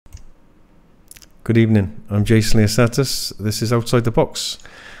Good evening. I'm Jason Leosatis. This is Outside the Box.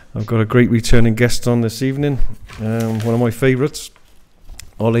 I've got a great returning guest on this evening. One of my favourites,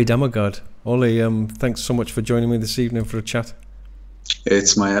 Ole Dammegard. Ole, thanks so much for joining me this evening for a chat.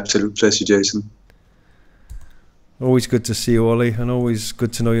 It's my absolute pleasure, Jason. Always good to see you, Ole, and always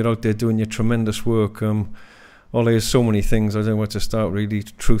good to know you're out there doing your tremendous work. Ole is so many things. I don't know where to start, really.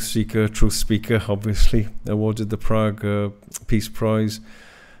 Truth seeker, truth speaker, obviously. Awarded the Prague Peace Prize.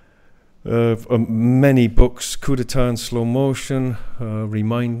 Many books, Coup d'etat in slow motion,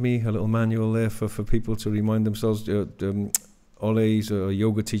 Remind Me, a little manual there for people to remind themselves. Ole's a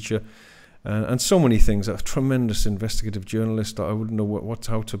yoga teacher, and so many things. A tremendous investigative journalist. I wouldn't know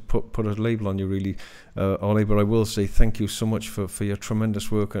how to put a label on you, really, Ole, but I will say thank you so much for your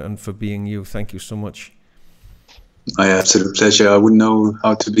tremendous work and for being you. Thank you so much. My absolute pleasure. I wouldn't know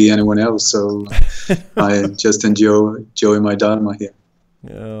how to be anyone else, so I just enjoy my dharma here.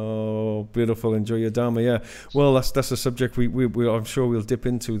 Oh, beautiful! Enjoy your dharma. Yeah. Well, that's a subject we I'm sure we'll dip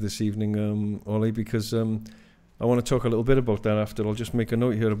into this evening, Ole, because I want to talk a little bit about that after. I'll just make a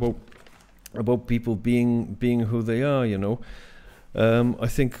note here about people being who they are. You know, I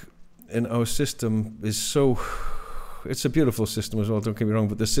think in our system it's a beautiful system as well. Don't get me wrong,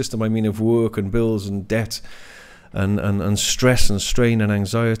 but the system I mean of work and bills and debt. And stress and strain and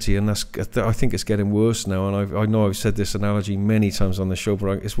anxiety, and I think it's getting worse now. And I know I've said this analogy many times on the show,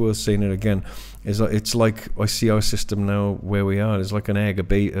 but it's worth saying it again. It's like I see our system now where we are. It's like an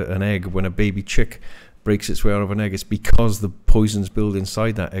egg when a baby chick breaks its way out of an egg. It's because the poisons build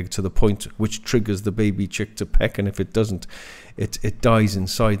inside that egg to the point which triggers the baby chick to peck, and if it doesn't, it dies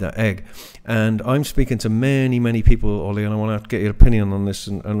inside that egg. And I'm speaking to many people, Ole, and I want to get your opinion on this,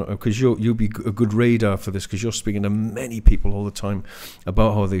 and because you'll be a good radar for this, because you're speaking to many people all the time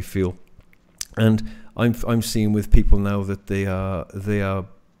about how they feel. And I'm seeing with people now that they're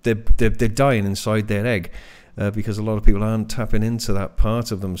dying inside their egg. Because a lot of people aren't tapping into that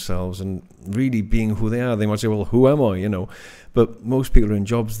part of themselves and really being who they are. They might say, well, who am I, you know? But most people are in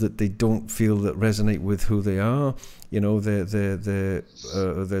jobs that they don't feel that resonate with who they are. You know, they're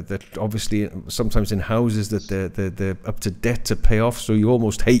obviously sometimes in houses that they're up to debt to pay off, so you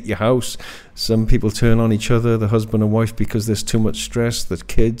almost hate your house. Some people turn on each other, the husband and wife, because there's too much stress, the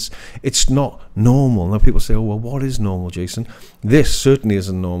kids. It's not normal. Now people say, oh, well, what is normal, Jason? This certainly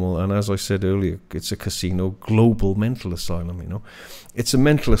isn't normal, and as I said earlier, it's a casino, global mental asylum, you know. It's a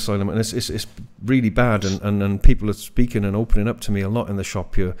mental asylum, and it's really bad, and people are speaking and opening up to me a lot in the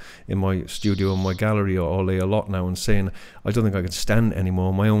shop here, in my studio, in my gallery, or Ole, a lot now, and saying, I don't think I can stand it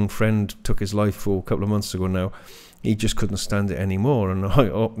anymore. My own friend took his life a couple of months ago now. He just couldn't stand it anymore, and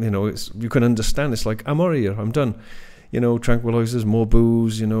you can understand. It's like, I'm already here, I'm done. You know, tranquilizers, more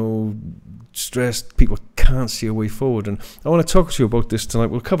booze, you know, stressed, people can't see a way forward. And I want to talk to you about this tonight.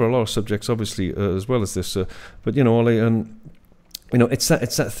 We'll cover a lot of subjects, obviously, as well as this, but, you know, Ole, and you know, it's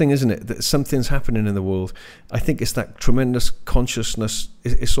that thing, isn't it? That something's happening in the world. I think it's that tremendous consciousness.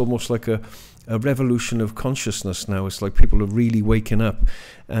 It's almost like a revolution of consciousness now. It's like people are really waking up.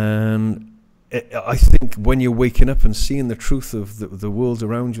 And I think when you're waking up and seeing the truth of the world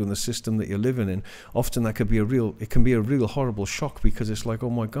around you and the system that you're living in, often that can be a real horrible shock, because it's like, oh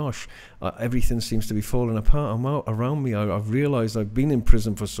my gosh, everything seems to be falling apart around me. I've realized I've been in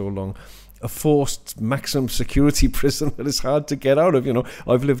prison for so long. A forced maximum security prison that is hard to get out of. You know,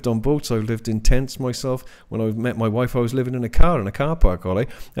 I've lived on boats, I've lived in tents myself. When I met my wife, I was living in a car park, Ole,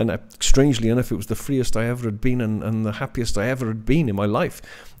 and strangely enough, it was the freest I ever had been and the happiest I ever had been in my life.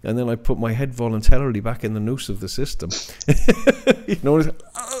 And then I put my head voluntarily back in the noose of the system. You know,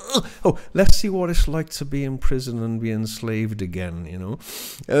 oh, let's see what it's like to be in prison and be enslaved again. You know,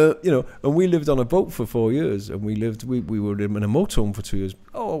 and we lived on a boat for 4 years, and we were in a motorhome for 2 years.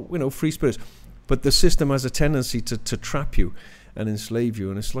 Oh, you know, free spirits. But the system has a tendency to trap you and enslave you,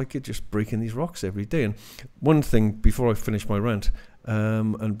 and it's like you're just breaking these rocks every day. And one thing before I finish my rant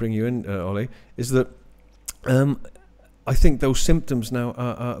and bring you in, Ole, is that I think those symptoms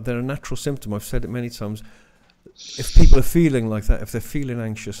now they're a natural symptom. I've said it many times. If people are feeling like that, if they're feeling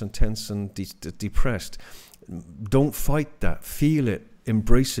anxious and tense and depressed, don't fight that. Feel it,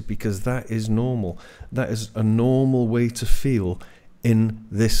 embrace it, because that is normal. That is a normal way to feel in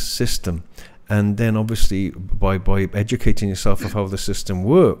this system. And then obviously by educating yourself of how the system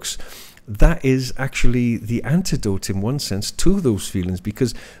works, that is actually the antidote in one sense to those feelings,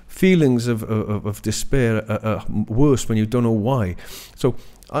 because feelings of despair are worse when you don't know why. So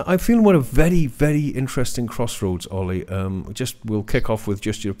I feel we're at a very, very interesting crossroads, Ole. We'll kick off with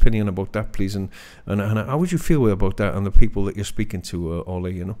just your opinion about that, please, and how would you feel about that and the people that you're speaking to, Ole,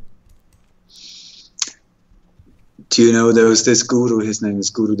 you know? Do you know there was this guru? His name is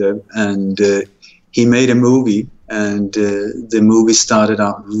Guru Dev, and he made a movie. And the movie started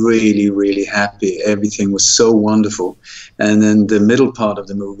out really, really happy. Everything was so wonderful. And then the middle part of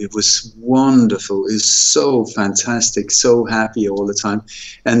the movie was wonderful. It was so fantastic, so happy all the time.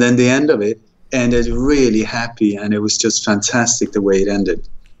 And then the end of it ended really happy. And it was just fantastic the way it ended.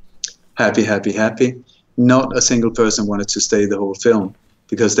 Happy, happy, happy. Not a single person wanted to stay the whole film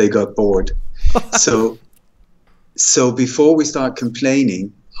because they got bored. So before we start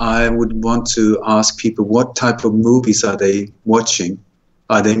complaining, I would want to ask people, what type of movies are they watching?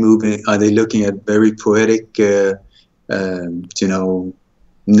 Are they looking at very poetic,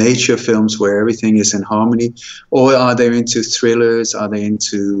 nature films where everything is in harmony? Or are they into thrillers? Are they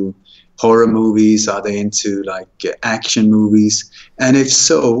into horror movies? Are they into action movies? And if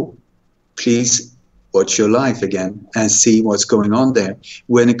so, please watch your life again and see what's going on there.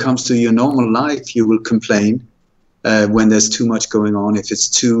 When it comes to your normal life, you will complain when there's too much going on, if it's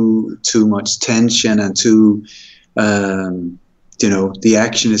too much tension and the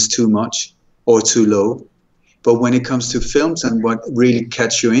action is too much or too low. But when it comes to films and what really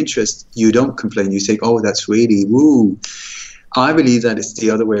catch your interest, you don't complain. You think, oh, that's really woo. I believe that it's the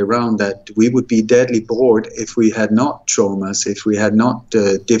other way around, that we would be deadly bored if we had not traumas, if we had not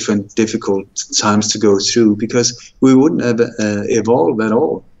different difficult times to go through, because we wouldn't have evolved at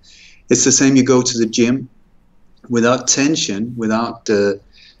all. It's the same, you go to the gym. Without tension, without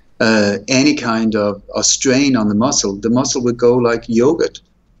any kind of strain on the muscle would go like yogurt.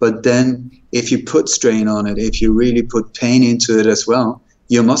 But then if you put strain on it, if you really put pain into it as well,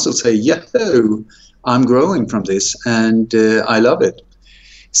 your muscles say, yeah, I'm growing from this and I love it.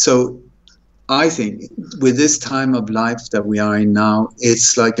 So I think with this time of life that we are in now,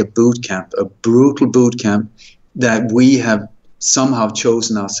 it's like a boot camp, a brutal boot camp that we have somehow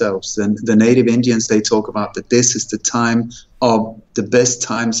chosen ourselves. The native Indians, they talk about that this is the time of the best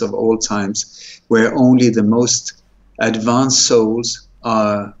times of all times, where only the most advanced souls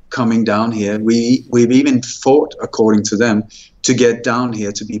are coming down here. We've even fought, according to them, to get down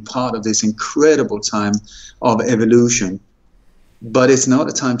here to be part of this incredible time of evolution. But it's not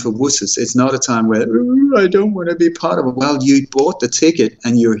a time for wusses. It's not a time where, I don't want to be part of it. Well, you bought the ticket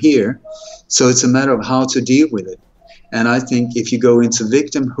and you're here. So it's a matter of how to deal with it. And I think if you go into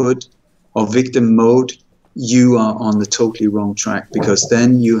victimhood or victim mode, you are on the totally wrong track, because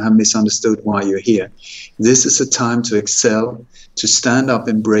then you have misunderstood why you're here. This is a time to excel, to stand up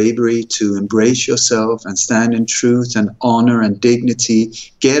in bravery, to embrace yourself and stand in truth and honor and dignity,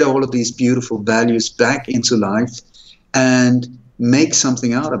 get all of these beautiful values back into life and make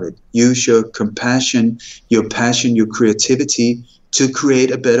something out of it. Use your compassion, your passion, your creativity to create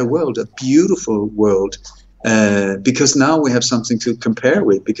a better world, a beautiful world. Because now we have something to compare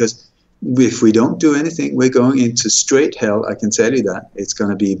with, because if we don't do anything, we're going into straight hell. I can tell you that. It's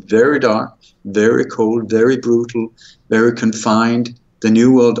going to be very dark, very cold, very brutal, very confined. The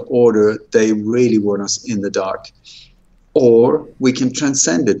New World Order, they really want us in the dark. Or we can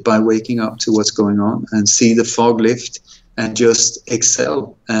transcend it by waking up to what's going on and see the fog lift and just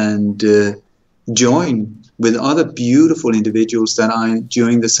excel and join with other beautiful individuals that are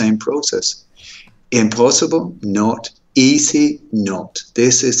during the same process. Impossible? Not. Easy? Not.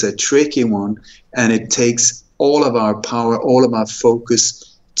 This is a tricky one, and it takes all of our power, all of our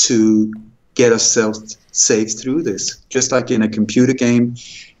focus to get ourselves safe through this. Just like in a computer game,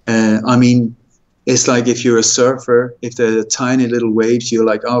 it's like if you're a surfer, if there are tiny little waves, you're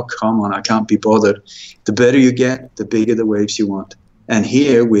like, oh, come on, I can't be bothered. The better you get, the bigger the waves you want. And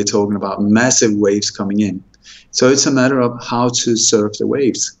here we're talking about massive waves coming in. So it's a matter of how to surf the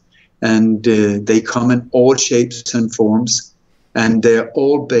waves. And they come in all shapes and forms, and they're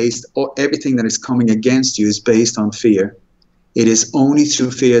all based, everything that is coming against you is based on fear. It is only through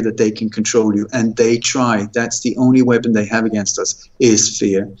fear that they can control you, and they try. That's the only weapon they have against us, is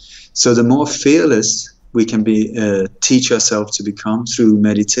fear. So the more fearless we can be, teach ourselves to become through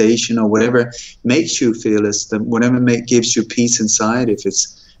meditation or whatever makes you fearless, whatever gives you peace inside, if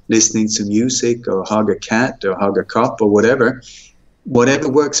it's listening to music or hug a cat or hug a cup or whatever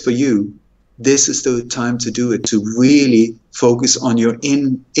works for you, this is the time to do it, to really focus on your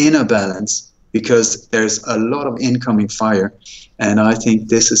inner balance, because there's a lot of incoming fire. And I think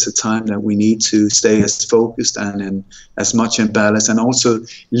this is a time that we need to stay as focused and as much in balance, and also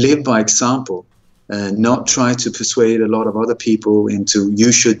live by example, not try to persuade a lot of other people into,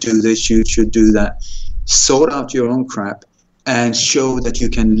 you should do this, you should do that. Sort out your own crap and show that you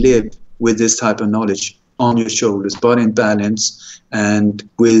can live with this type of knowledge on your shoulders, but in balance, and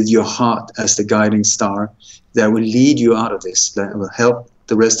with your heart as the guiding star that will lead you out of this, that will help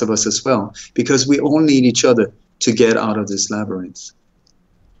the rest of us as well, because we all need each other to get out of this labyrinth.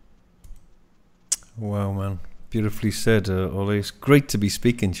 Wow, man. Beautifully said, Ole. It's great to be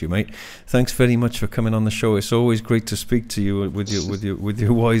speaking to you, mate. Thanks very much for coming on the show. It's always great to speak to you with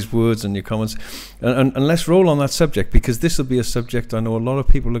your wise words and your comments. And let's roll on that subject, because this will be a subject I know a lot of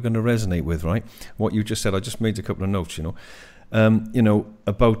people are going to resonate with, right? What you just said, I just made a couple of notes,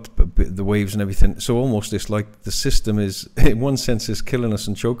 about the waves and everything. So almost it's like the system is, in one sense, is killing us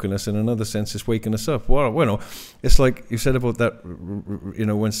and choking us. In another sense, it's waking us up. Well, it's like you said about that,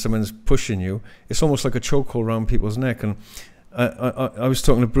 when someone's pushing you, it's almost like a chokehold around people's neck. And I was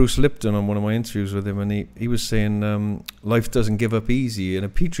talking to Bruce Lipton on one of my interviews with him, and he was saying life doesn't give up easy in a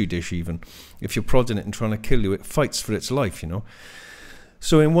petri dish. Even if you're prodding it and trying to kill you, it fights for its life.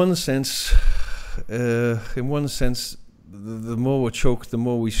 So in one sense, the more we're choked, the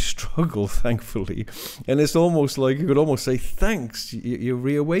more we struggle, thankfully. And it's almost like you could almost say, thanks, you're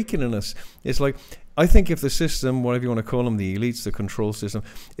reawakening us. It's like, I think if the system, whatever you want to call them, the elites, the control system,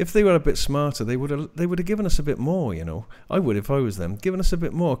 if they were a bit smarter, they would have given us a bit more, I would if I was them, given us a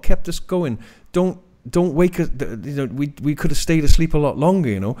bit more, kept us going. Don't wake us, we could have stayed asleep a lot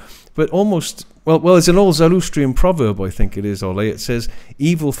longer, But almost, well, it's an old Zoroastrian proverb, I think it is, Ole. It says,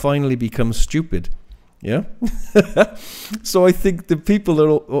 evil finally becomes stupid. Yeah. So I think the people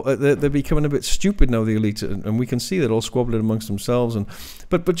they're becoming a bit stupid now, the elite, and we can see that all squabbling amongst themselves.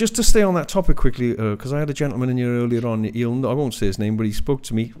 But just to stay on that topic quickly, because I had a gentleman in here earlier on. I won't say his name, but he spoke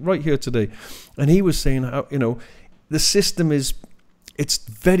to me right here today, and he was saying how the system it's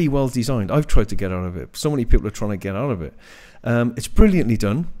very well designed. I've tried to get out of it. So many people are trying to get out of it. It's brilliantly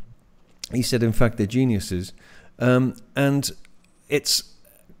done. He said, in fact, they're geniuses, and it's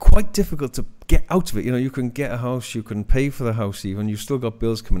quite difficult to get out of it. You can get a house, you can pay for the house even, you've still got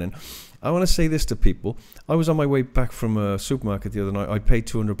bills coming in. I want to say this to people. I was on my way back from a supermarket the other night. I paid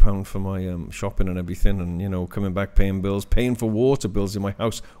 £200 for my shopping and everything, and coming back, paying bills, paying for water bills in my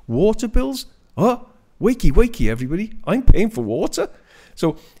house. Water bills? Oh, wakey, everybody. I'm paying for water?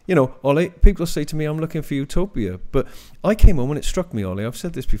 So, Ole, people say to me, I'm looking for utopia. But I came home and it struck me, Ole, I've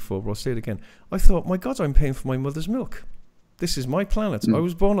said this before, but I'll say it again. I thought, my God, I'm paying for my mother's milk. This is my planet. I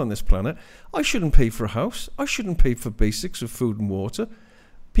was born on this planet. I shouldn't pay for a house. I shouldn't pay for basics of food and water.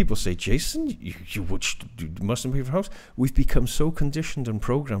 People say, Jason, you mustn't pay for a house. We've become so conditioned and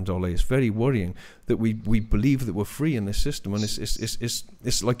programmed, Ole. It's very worrying that we believe that we're free in this system. And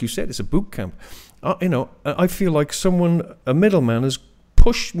it's like you said, it's a boot camp. I feel like a middleman has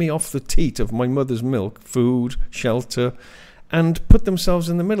pushed me off the teat of my mother's milk, food, shelter, and put themselves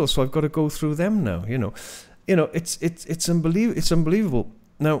in the middle. So I've got to go through them now, It's unbelievable.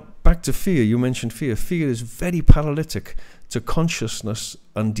 Now, back to fear. You mentioned fear. Fear is very paralytic to consciousness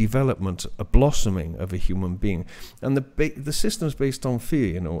and development, a blossoming of a human being. And the system's based on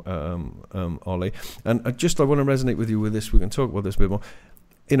fear, Ole. And I want to resonate with you with this. We can talk about this a bit more.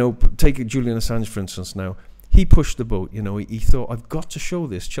 Take Julian Assange, for instance, now. He pushed the boat, he thought, I've got to show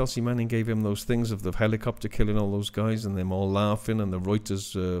this. Chelsea Manning gave him those things of the helicopter killing all those guys and them all laughing and the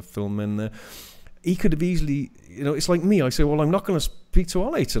Reuters film in there. He could have easily, it's like me. I say, well, I'm not going to speak to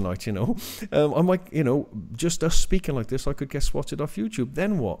Ole tonight, I'm like, just us speaking like this, I could get swatted off YouTube.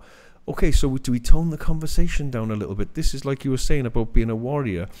 Then what? Okay, so do we tone the conversation down a little bit? This is like you were saying about being a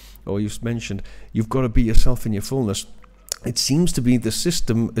warrior, or you mentioned you've got to be yourself in your fullness. It seems to be the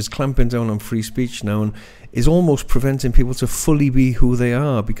system is clamping down on free speech now and is almost preventing people to fully be who they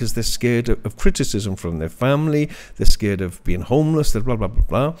are because they're scared of criticism from their family. They're scared of being homeless. They're blah, blah, blah,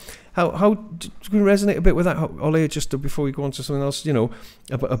 blah. How do you resonate a bit with that, Ole, just before we go on to something else,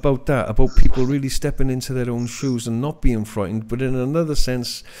 about that, about people really stepping into their own shoes and not being frightened, but in another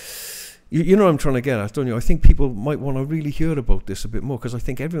sense, you know what I'm trying to get at, don't you? I think people might want to really hear about this a bit more because I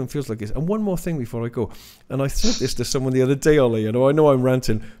think everyone feels like this. And one more thing before I go, and I said this to someone the other day, Ole, I know I'm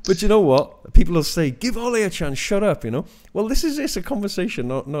ranting, but you know what? People will say, give Ole a chance, shut up, Well, this is a conversation,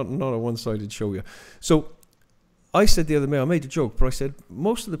 not a one-sided show here. So I said the other day, I made a joke, but I said,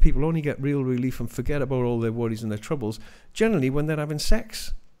 most of the people only get real relief and forget about all their worries and their troubles, generally when they're having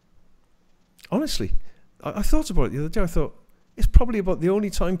sex. Honestly, I thought about it the other day, I thought, it's probably about the only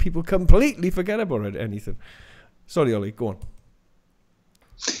time people completely forget about anything. Sorry, Ole, go on.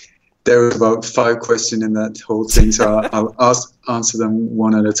 There are about 5 questions in that whole thing, so I'll answer them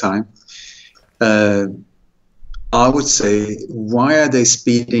one at a time. I would say, why are they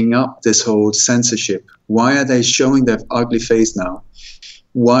speeding up this whole censorship? Why are they showing their ugly face now?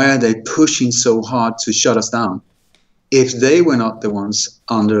 Why are they pushing so hard to shut us down? If they were not the ones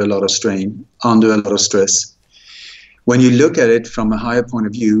under a lot of strain, under a lot of stress, when you look at it from a higher point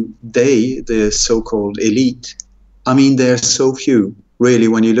of view, the so-called elite, they're so few, really,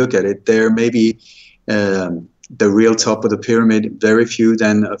 when you look at it. They're maybe the real top of the pyramid, very few,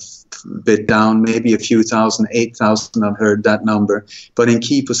 then a bit down, maybe a few thousand, 8,000, I've heard that number. But in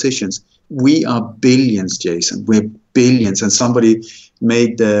key positions, we are billions, Jason. We're billions. And somebody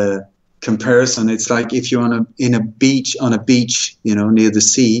made the comparison. It's like if you're on a beach, you know, near the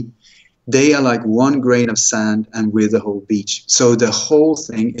sea, they are like one grain of sand and we're the whole beach. So the whole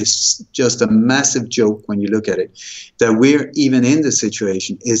thing is just a massive joke when you look at it. That we're even in this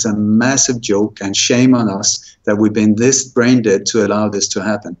situation is a massive joke, and shame on us that we've been this brain dead to allow this to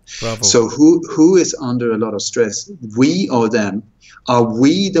happen. Bravo. So who is under a lot of stress? We or them? Are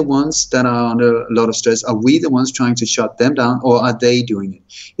we the ones that are under a lot of stress? Are we the ones trying to shut them down, or are they doing it?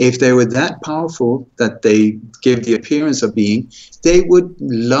 If they were that powerful that they give the appearance of being, they would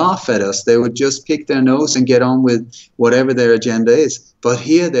laugh at us. They would just pick their nose and get on with whatever their agenda is. But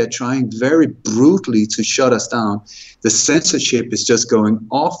here they're trying very brutally to shut us down. The censorship is just going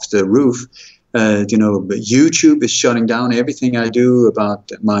off the roof. You know, YouTube is shutting down everything I do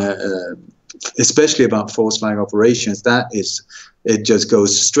about my, especially about false flag operations. It just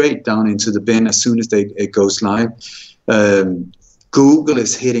goes straight down into the bin as soon as it goes live. Google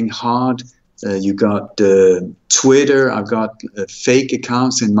is hitting hard. You got Twitter. I've got fake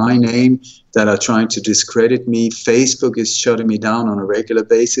accounts in my name that are trying to discredit me. Facebook is shutting me down on a regular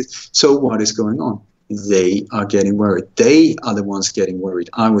basis. So what is going on? They are getting worried. They are the ones getting worried,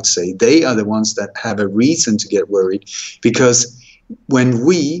 I would say. They are the ones that have a reason to get worried, because when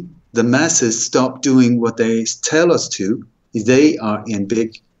we, the masses, stop doing what they tell us to, they are in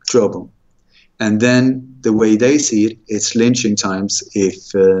big trouble. And then the way they see it, it's lynching times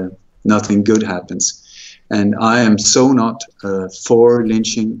if nothing good happens. And I am so not for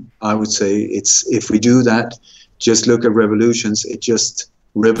lynching. I would say it's, if we do that, just look at revolutions.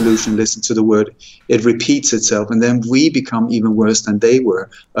 Revolution, listen to the word, it repeats itself, and then we become even worse than they were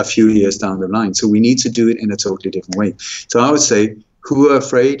a few years down the line. So we need to do it in a totally different way. So I would say, who are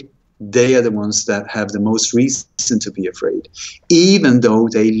afraid? They are the ones that have the most reason to be afraid, even though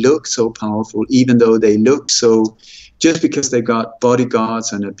they look so powerful, even though they look so, just because they got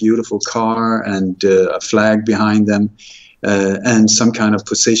bodyguards and a beautiful car and a flag behind them, and some kind of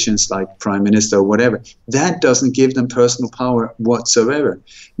positions like prime minister or whatever, that doesn't give them personal power whatsoever.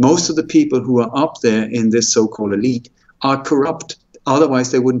 Most of the people who are up there in this so-called elite are corrupt. Otherwise,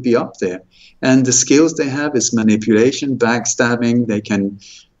 they wouldn't be up there. And the skills they have is manipulation, backstabbing.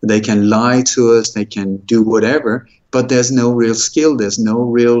 They can lie to us. They can do whatever. But there's no real skill. There's no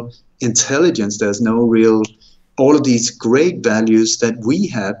real intelligence. There's no real, all of these great values that we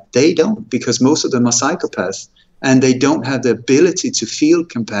have, they don't, because most of them are psychopaths. And they don't have the ability to feel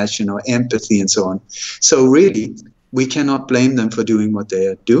compassion or empathy and so on. So really, we cannot blame them for doing what they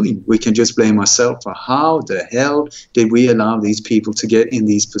are doing. We can just blame ourselves for how the hell did we allow these people to get in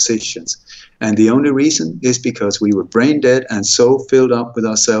these positions. And the only reason is because we were brain dead and so filled up with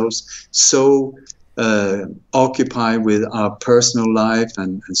ourselves, so occupied with our personal life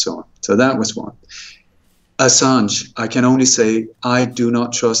and so on. So that was one. Assange, I can only say I do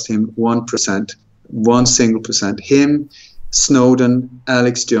not trust him 1%. 1 single percent. Him, Snowden,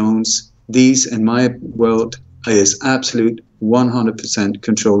 Alex Jones, these in my world is absolute 100%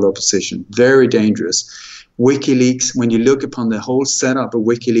 controlled opposition. Very dangerous. WikiLeaks, when you look upon the whole setup of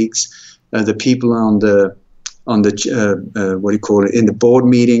WikiLeaks, the people on the what do you call it, in the board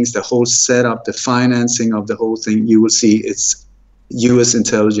meetings, the whole setup, the financing of the whole thing, you will see it's US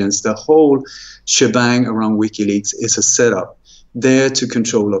intelligence. The whole shebang around WikiLeaks is a setup there to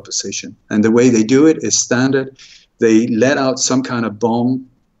control opposition. And the way they do it is standard. They let out some kind of bomb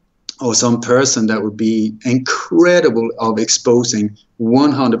or some person that would be incredible of exposing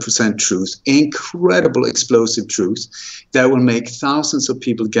 100% truth, incredible explosive truth that will make thousands of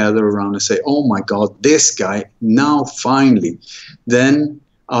people gather around and say, oh my God, this guy, now finally. Then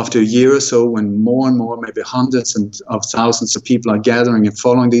after a year or so, when more and more, maybe hundreds of thousands of people are gathering and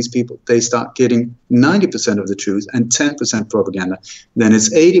following these people, they start getting 90% of the truth and 10% propaganda. Then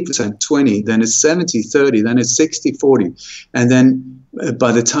it's 80%, 20, then it's 70, 30, then it's 60, 40. And then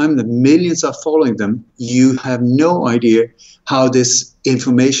by the time the millions are following them, you have no idea how this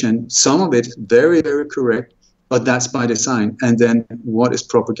information, some of it very, very correct, but that's by design. And then what is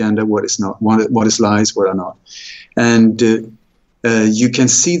propaganda, what is not, what is lies, what are not. And you can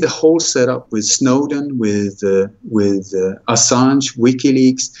see the whole setup with Snowden, with Assange,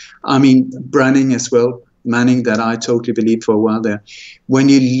 WikiLeaks. I mean, Branning as well, Manning, that I totally believed for a while there. When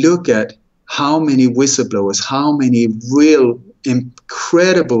you look at how many whistleblowers, how many real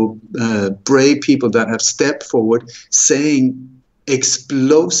incredible brave people that have stepped forward saying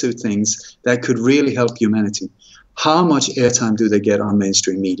explosive things that could really help humanity, how much airtime do they get on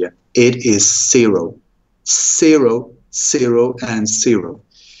mainstream media? It is zero. 0, 0, and 0.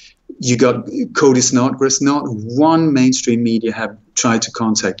 You got Cody Snodgrass. Not one mainstream media have tried to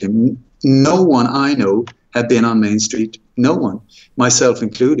contact him. No one I know had been on Main Street. No one, myself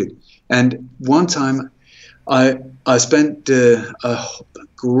included. And one time, I spent a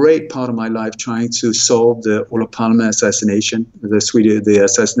great part of my life trying to solve the Olof Palme assassination, the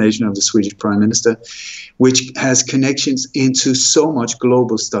assassination of the Swedish Prime Minister, which has connections into so much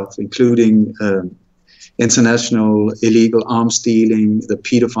global stuff, including international illegal arms dealing, the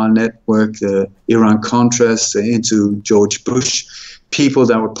pedophile network, the Iran-Contras, into George Bush. People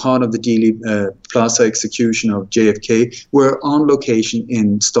that were part of the Dealey Plaza execution of JFK were on location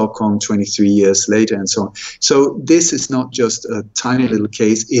in Stockholm 23 years later, and so on. So this is not just a tiny little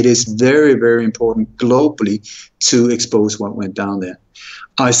case. It is very, very important globally to expose what went down there.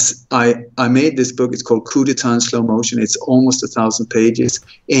 I made this book. It's called Coup d'etat in slow motion. It's almost 1,000 pages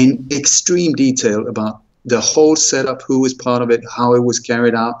in extreme detail about the whole setup, who was part of it, how it was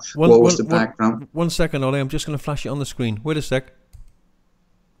carried out, what was the background. 1 second, Ollie. I'm just going to flash it on the screen. Wait a sec.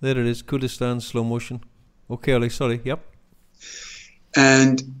 There it is, Coup d'etat in slow motion. Okay, Ollie, sorry, yep.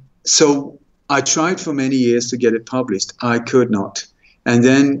 And so I tried for many years to get it published. I could not. And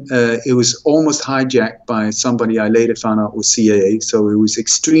then it was almost hijacked by somebody I later found out was CIA. So it was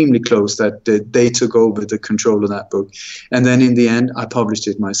extremely close that they took over the control of that book. And then in the end, I published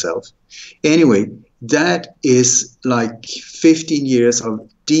it myself. Anyway, that is like 15 years of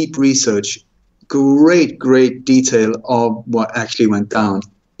deep research, great detail of what actually went down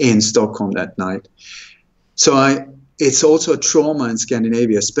in Stockholm that night. So it's also a trauma in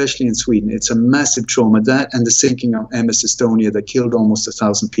Scandinavia, especially in Sweden. It's a massive trauma, that and the sinking of MS Estonia that killed almost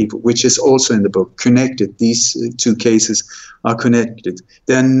 1,000 people, which is also in the book, connected. These two cases are connected.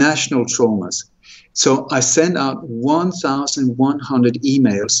 They're national traumas. So I sent out 1,100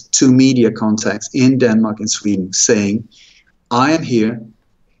 emails to media contacts in Denmark and Sweden saying, I am here.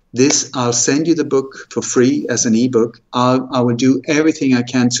 I'll send you the book for free as an ebook. I will do everything I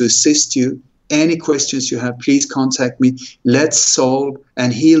can to assist you. Any questions you have, please contact me. Let's solve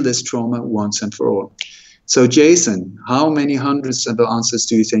and heal this trauma once and for all. So, Jason, how many hundreds of answers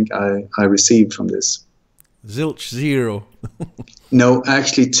do you think I received from this? Zilch, 0. No,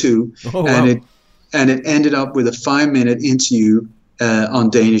 actually 2. Oh, wow. And it ended up with a 5-minute interview on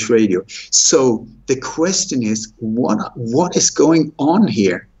Danish radio. So the question is, what is going on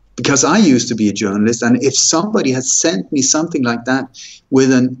here? Because I used to be a journalist, and if somebody had sent me something like that with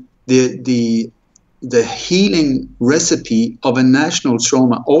the healing recipe of a national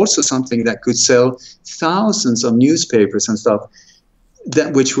trauma, also something that could sell thousands of newspapers and stuff,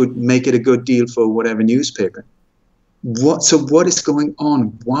 which would make it a good deal for whatever newspaper. So what is going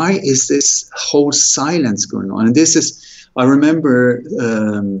on? Why is this whole silence going on? And this is, I remember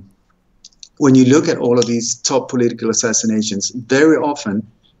when you look at all of these top political assassinations, very often,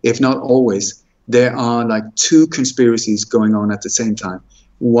 if not always, there are like 2 conspiracies going on at the same time.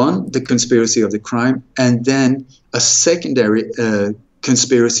 One, the conspiracy of the crime, and then a secondary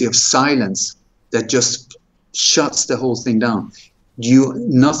conspiracy of silence that just shuts the whole thing down.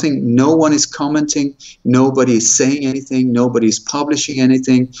 No one is commenting, nobody is saying anything, nobody is publishing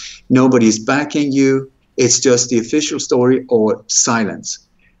anything, nobody is backing you. It's just the official story or silence.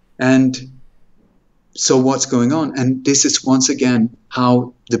 And so what's going on? And this is once again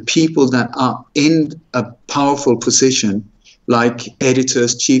how the people that are in a powerful position, like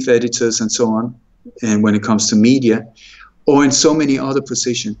editors, chief editors, and so on, and when it comes to media, or in so many other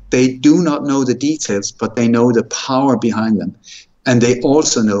positions, they do not know the details, but they know the power behind them. And they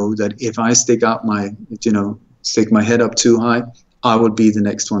also know that if I stick my head up too high, I will be the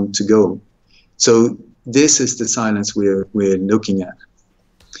next one to go. So this is the silence we're looking at.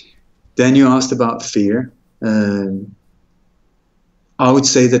 Then you asked about fear. I would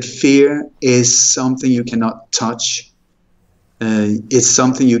say that fear is something you cannot touch. It's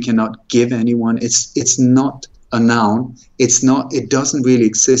something you cannot give anyone. It's not a noun. It doesn't really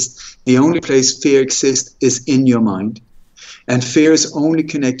exist. The only place fear exists is in your mind. And fear is only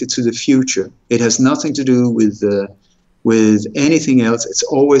connected to the future. It has nothing to do with anything else. It's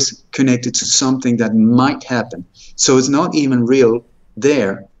always connected to something that might happen. So it's not even real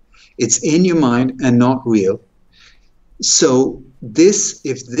there. It's in your mind and not real. So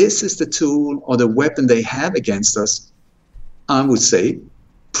if this is the tool or the weapon they have against us, I would say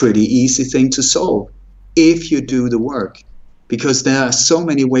pretty easy thing to solve if you do the work. Because there are so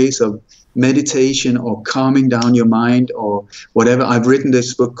many ways of meditation or calming down your mind or whatever. I've written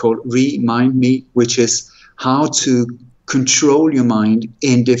this book called Remind Me, which is how to control your mind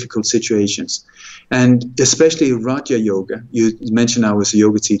in difficult situations. And especially Raja Yoga. You mentioned I was a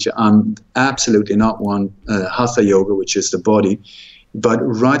yoga teacher. I'm absolutely not one. Hatha Yoga, which is the body, but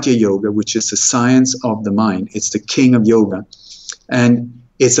Raja Yoga, which is the science of the mind. It's the king of yoga. And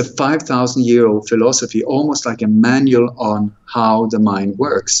it's a 5,000-year-old philosophy, almost like a manual on how the mind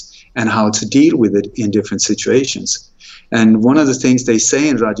works and how to deal with it in different situations. And one of the things they say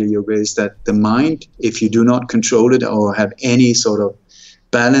in Raja Yoga is that the mind, if you do not control it or have any sort of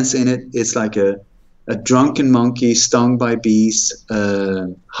balance in it, it's like a drunken monkey stung by bees,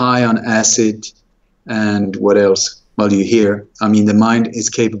 high on acid, and what else? Well, you hear, I mean, the mind is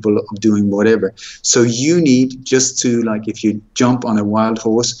capable of doing whatever. So you need just to, like if you jump on a wild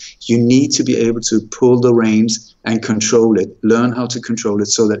horse, you need to be able to pull the reins and control it, learn how to control it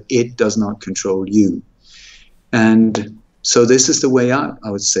so that it does not control you. And so this is the way out,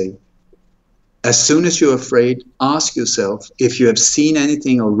 I would say. As soon as you're afraid, ask yourself, if you have seen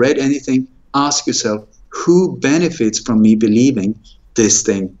anything or read anything, ask yourself, who benefits from me believing this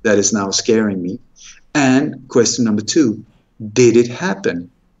thing that is now scaring me? And question number 2, did it happen?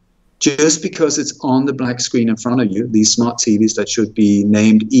 Just because it's on the black screen in front of you, these smart TVs that should be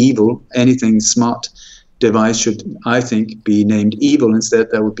named evil, anything smart device should, I think, be named evil instead.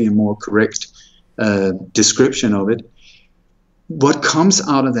 That would be a more correct description of it. What comes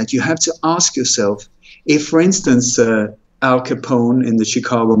out of that? You have to ask yourself, if, for instance, Al Capone in the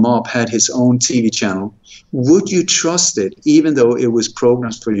Chicago mob had his own TV channel, would you trust it, even though it was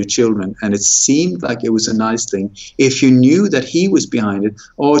programmed for your children and it seemed like it was a nice thing, if you knew that he was behind it,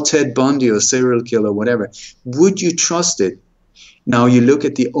 or Ted Bundy or serial killer, whatever, would you trust it? Now you look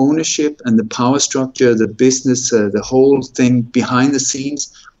at the ownership and the power structure, the business, the whole thing behind the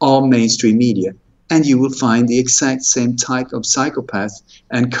scenes, all mainstream media, and you will find the exact same type of psychopaths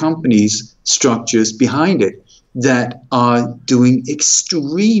and companies, structures behind it that are doing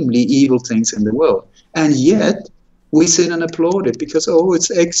extremely evil things in the world. And yet we sit and applaud it because, oh, it's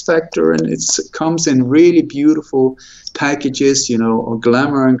X Factor and it comes in really beautiful packages, you know, or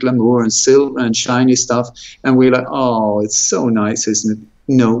glamour and glamour and silver and shiny stuff. And we're like, oh, it's so nice, isn't it?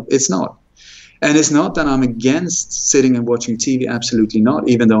 No, it's not. And it's not that I'm against sitting and watching TV, absolutely not,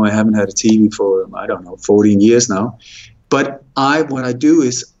 even though I haven't had a TV for, I don't know, 14 years now. But what I do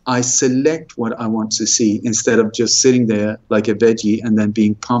is I select what I want to see instead of just sitting there like a veggie and then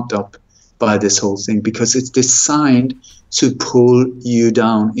being pumped up by this whole thing, because it's designed to pull you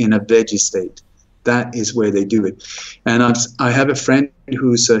down in a veggie state. That is where they do it. And I have a friend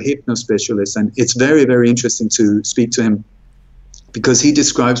who's a hypno specialist, and it's very, very interesting to speak to him because he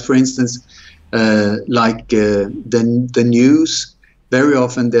describes, for instance, the news. Very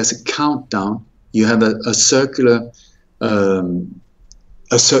often there's a countdown. You have a circular, a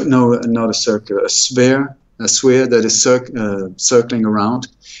sphere that is circling around.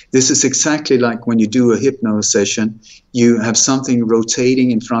 This is exactly like when you do a hypno session. You have something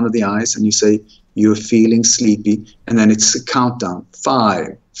rotating in front of the eyes and you say, you're feeling sleepy, and then it's a countdown.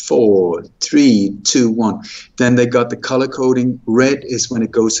 5, 4, 3, 2, 1. Then they got the color coding. Red is when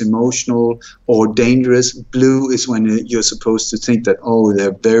it goes emotional or dangerous. Blue is when you're supposed to think that, oh,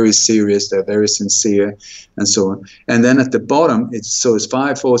 they're very serious, they're very sincere, and so on. And then at the bottom, it's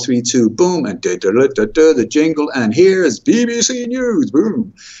 5, 4, 3, 2, boom, and the jingle, and here's BBC News,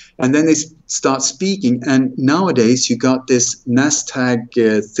 boom. And then they start speaking, and nowadays you got this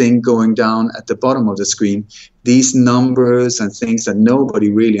NASDAQ thing going down at the bottom of the screen. These numbers and things that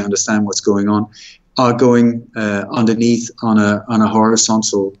nobody really understands what's going on are going underneath on a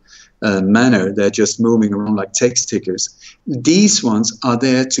horizontal manner. They're just moving around like text tickers. These ones are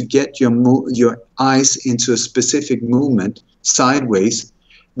there to get your eyes into a specific movement sideways,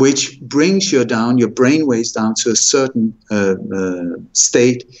 which brings you down, your brain waves down to a certain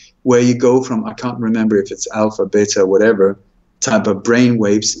state where you go from, I can't remember if it's alpha, beta, whatever type of brain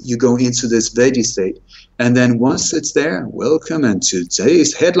waves, you go into this veggie state. And then once it's there, welcome, and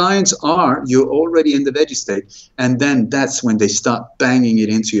today's headlines are, you're already in the veggie state. And then that's when they start banging it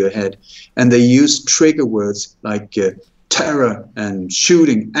into your head. And they use trigger words like terror and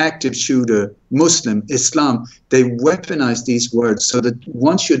shooting, active shooter, Muslim, Islam. They weaponize these words so that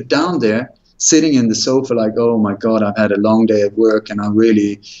once you're down there, sitting in the sofa like, oh my God, I've had a long day at work and I'm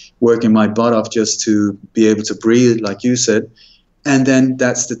really working my butt off just to be able to breathe, like you said. And then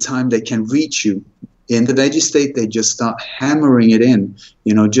that's the time they can reach you. In the veggie state, they just start hammering it in,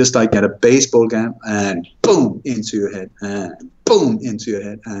 you know, just like at a baseball game, and boom, into your head, and boom, into your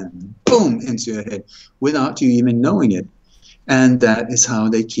head, and boom, into your head, without you even knowing it. And that is how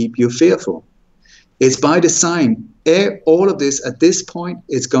they keep you fearful. It's by design. All of this, at this point,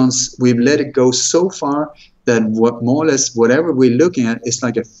 it's gone. We've let it go so far that what more or less whatever we're looking at is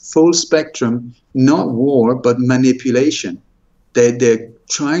like a full spectrum, not war, but manipulation. They're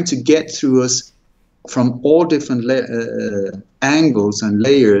trying to get through us from all different angles and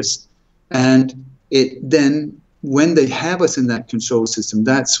layers. And then when they have us in that control system,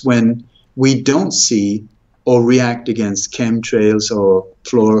 that's when we don't see or react against chemtrails or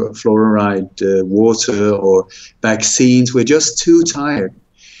fluoride water or vaccines. We're just too tired.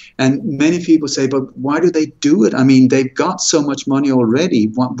 And many people say, but why do they do it? I mean, they've got so much money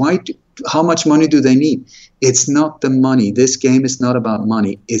already. How much money do they need? It's not the money. This game is not about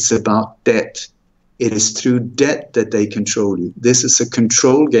money. It's about debt. It is through debt that they control you. This is a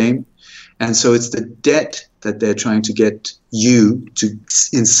control game. And so it's the debt that they're trying to get you to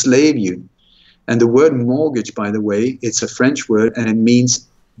enslave you. And the word mortgage, by the way, it's a French word, and it means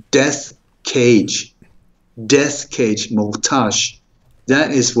death cage. Death cage, mortage.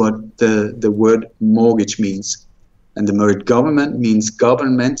 That is what the word mortgage means. And the word government means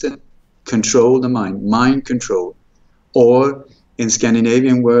governmental, control the mind control. Or in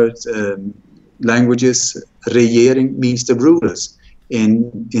Scandinavian words, languages, regering means the rulers.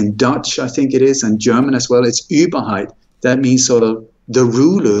 In Dutch, I think it is, and German as well, it's Überheit. That means sort of the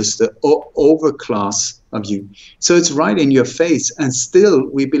rulers, the overclass of you. So it's right in your face. And still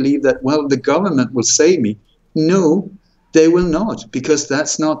we believe that, well, the government will save me. No, they will not, because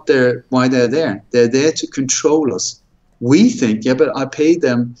that's not why they're there. They're there to control us. We think, yeah, but I pay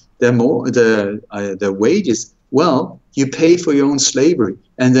them their wages. Well, you pay for your own slavery,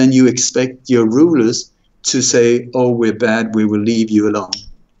 and then you expect your rulers to say, oh, we're bad, we will leave you alone.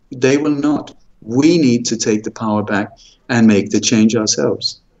 They will not. We need to take the power back and make the change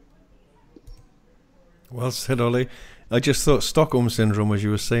ourselves. Well said, Ollie. I just thought Stockholm Syndrome, as you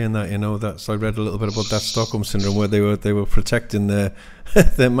were saying that, so I read a little bit about that Stockholm Syndrome where they were protecting their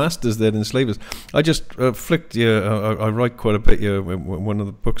their masters, their enslavers. I just flicked, I write quite a bit, one of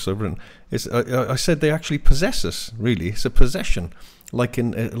the books I've written. I said they actually possess us, really. It's a possession, like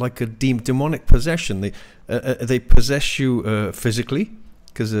a demonic possession. They possess you physically,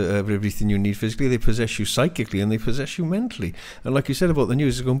 because of everything you need physically. They possess you psychically, and they possess you mentally. And like you said about the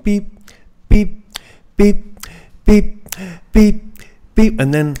news, it's going beep, beep, beep, beep, beep, beep,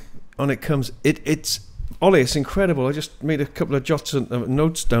 and then on it comes. It's Ollie, it's incredible. I just made a couple of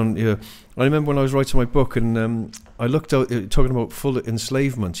notes down here. I remember when I was writing my book, and I looked out talking about full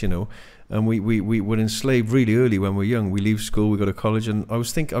enslavement, and we were enslaved really early when we were young. We leave school, we go to college, and I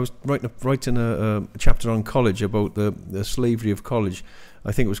was writing a chapter on college about the slavery of college.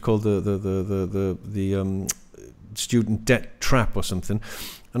 I think it was called the student debt trap or something.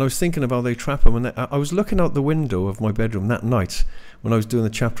 And I was thinking of how they trap them. And I was looking out the window of my bedroom that night when I was doing the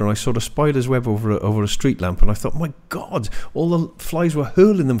chapter, and I saw the spider's web over a street lamp. And I thought, my God, all the flies were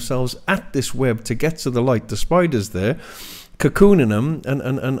hurling themselves at this web to get to the light. The spider's there, cocooning them.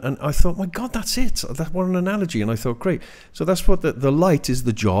 And I thought, my God, that's it. What an analogy. And I thought, great. So that's what the light is,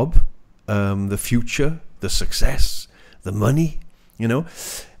 the job, the future, the success, the money,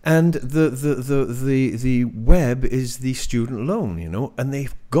 And the web is the student loan, and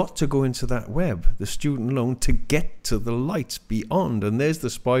they've got to go into that web, the student loan, to get to the light beyond. And there's the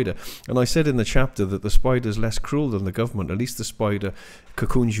spider. And I said in the chapter that the spider's less cruel than the government. At least the spider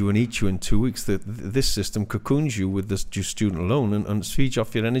cocoons you and eats you in 2 weeks. This system cocoons you with this student loan and feeds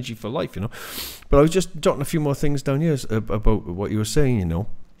off your energy for life, But I was just jotting a few more things down here about what you were saying,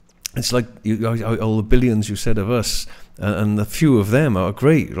 It's like all the billions you said of us, and the few of them are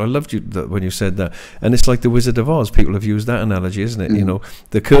great. I loved you when you said that. And it's like the Wizard of Oz. People have used that analogy, isn't it? Mm.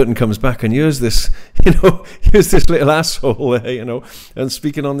 The curtain comes back, and here's this, here's this little asshole there, and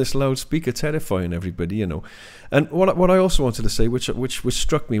speaking on this loudspeaker, terrifying everybody, And what I also wanted to say, which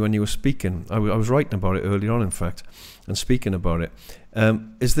struck me when you were speaking, I was writing about it earlier on, in fact, and speaking about it,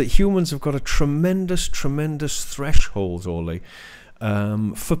 is that humans have got a tremendous threshold, Ollie,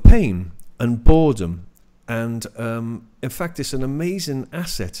 for pain and boredom. And in fact, it's an amazing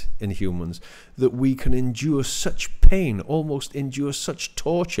asset in humans that we can endure such pain, almost endure such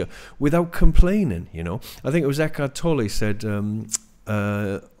torture without complaining, I think it was Eckhart Tolle said,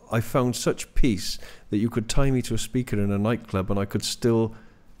 I found such peace that you could tie me to a speaker in a nightclub and I could still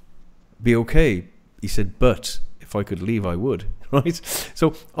be okay. He said, but if I could leave, I would, right?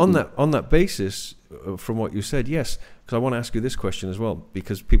 So on that basis, from what you said, yes, because I want to ask you this question as well,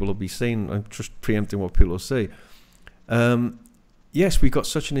 because people will be saying, I'm just preempting what people will say. Yes, we've got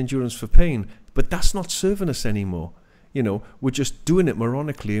such an endurance for pain, but that's not serving us anymore. We're just doing it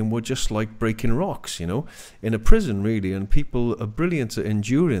moronically, and we're just like breaking rocks, in a prison, really. And people are brilliant at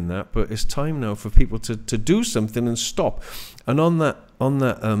enduring that, but it's time now for people to do something and stop. And on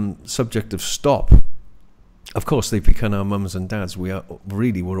that subject of stop, of course, they've become our mums and dads. We're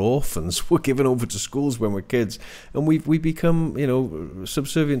orphans. We're given over to schools when we're kids, and we become,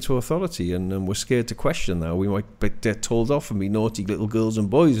 subservient to authority, and we're scared to question now. We might get told off and be naughty little girls and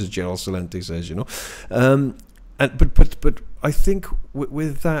boys, as Gerald Celente says, But I think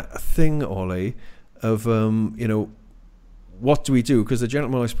with that thing, Ole, of what do we do? Because the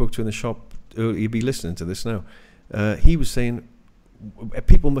gentleman I spoke to in the shop, he'd be listening to this now. He was saying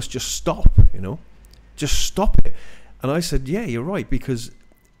people must just stop, just stop it. And I said, yeah, you're right, because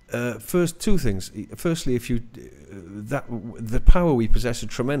first, two things. Firstly, if you the power we possess is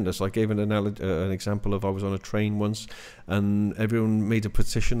tremendous. I gave an example of I was on a train once, and everyone made a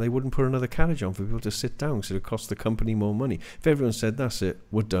petition they wouldn't put another carriage on for people to sit down, because it would cost the company more money. If everyone said, that's it,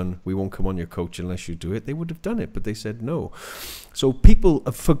 we're done, we won't come on your coach unless you do it, they would have done it, but they said no. So people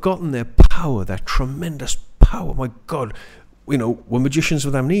have forgotten their power, their tremendous power. My God, we're magicians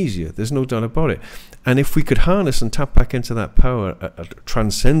with amnesia. There's no doubt about it. And if we could harness and tap back into that power,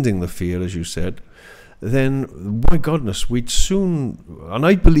 transcending the fear, as you said, then, my goodness, we'd soon... And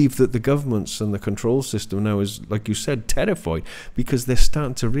I believe that the governments and the control system now is, like you said, terrified, because they're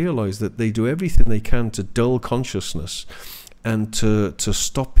starting to realise that they do everything they can to dull consciousness and to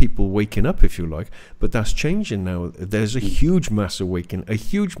stop people waking up, if you like. But that's changing now. There's a huge mass awakening.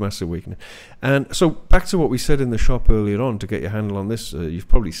 And so back to what we said in the shop earlier on, to get your handle on this, you've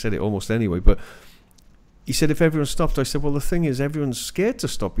probably said it almost anyway, but he said if everyone stopped, I said, well, the thing is, everyone's scared to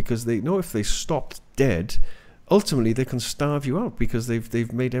stop, because they know if they stopped dead, ultimately they can starve you out, because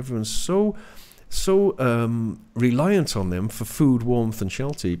they've made everyone so reliant on them for food, warmth and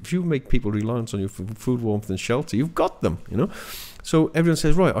shelter. If you make people reliant on you for food, warmth and shelter, you've got them, So everyone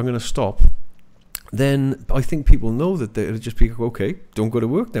says, right, I'm going to stop. Then I think people know that they'll just be, okay, don't go to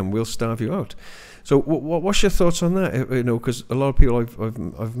work then, we'll starve you out. So what's your thoughts on that? Because a lot of people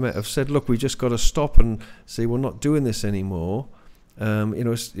I've met have said, look, we just got to stop and say we're not doing this anymore. And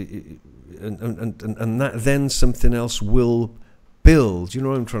that then something else will build. You know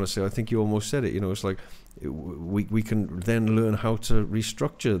what I'm trying to say? I think you almost said it. It's like we can then learn how to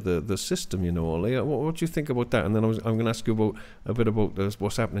restructure the system. Ole. What do you think about that? And then I'm going to ask you a bit about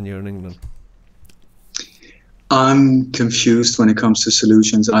what's happening here in England. I'm confused when it comes to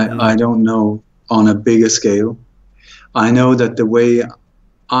solutions. I don't know on a bigger scale. I know that the way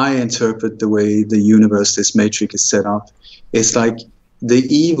I interpret the way the universe, this matrix is set up, it's like the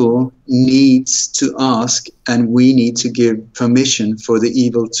evil needs to ask, and we need to give permission for the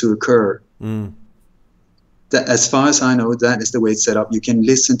evil to occur. That, as far as I know, that is the way it's set up. You can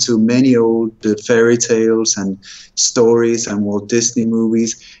listen to many old fairy tales and stories and Walt Disney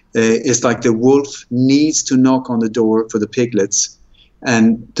movies. It's like the wolf needs to knock on the door for the piglets,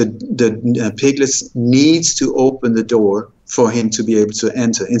 and the piglets needs to open the door for him to be able to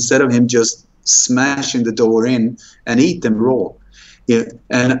enter, instead of him just smashing the door in and eat them raw. Yeah,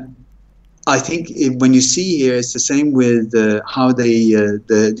 and I think when you see here, it's the same with how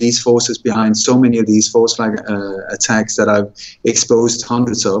these forces behind so many of these false flag attacks that I've exposed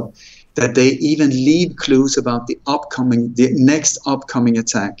hundreds of, that they even leave clues about the next upcoming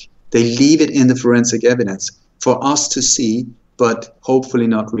attack. They leave it in the forensic evidence for us to see, but hopefully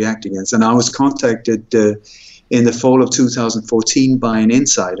not react against. And I was contacted in the fall of 2014 by an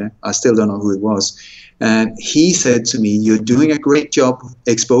insider. I still don't know who it was. And he said to me, you're doing a great job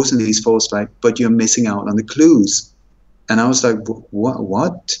exposing these false flags, but you're missing out on the clues. And I was like,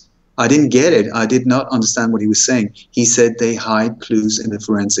 what? I didn't get it. I did not understand what he was saying. He said they hide clues in the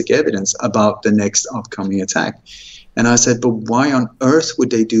forensic evidence about the next upcoming attack. And I said, but why on earth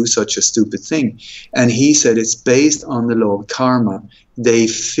would they do such a stupid thing? And he said it's based on the law of karma. They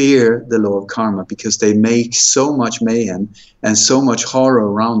fear the law of karma because they make so much mayhem and so much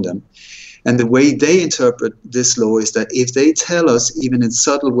horror around them. And the way they interpret this law is that if they tell us, even in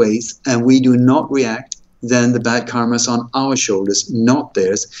subtle ways, and we do not react, then the bad karma is on our shoulders, not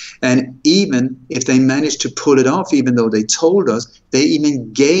theirs. And even if they manage to pull it off, even though they told us, they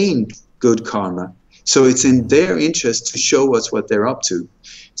even gain good karma. So it's in their interest to show us what they're up to.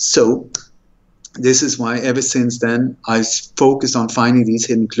 So this is why ever since then, I've focused on finding these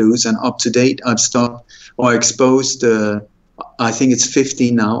hidden clues. And up to date, I've exposed I think it's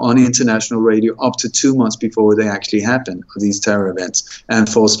 15 now on international radio, up to 2 months before they actually happen, these terror events and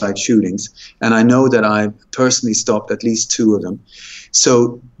false flag shootings. And I know that I personally stopped at least 2 of them.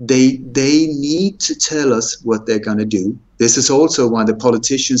 So they need to tell us what they're going to do. This is also why the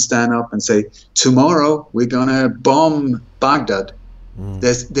politicians stand up and say, tomorrow we're going to bomb Baghdad.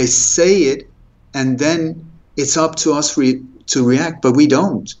 They say it, and then it's up to us to react, but we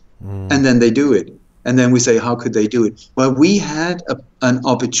don't. And then they do it. And then we say, how could they do it? Well, we had an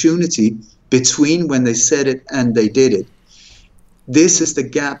opportunity between when they said it and they did it. This is the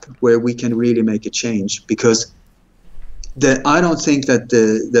gap where we can really make a change, because I don't think that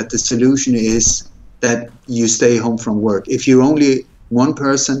the solution is that you stay home from work. If you're only one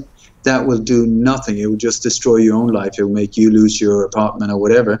person, that will do nothing. It will just destroy your own life. It will make you lose your apartment or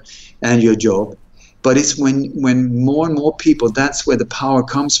whatever and your job. But it's when more and more people, that's where the power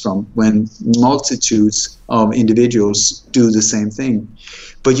comes from, when multitudes of individuals do the same thing.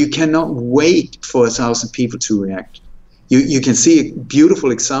 But you cannot wait for 1,000 people to react. You can see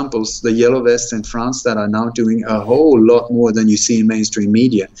beautiful examples, the Yellow Vests in France, that are now doing a whole lot more than you see in mainstream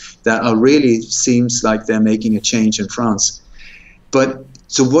media, that are really seems like they're making a change in France. But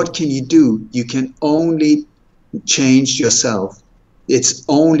so what can you do? You can only change yourself. It's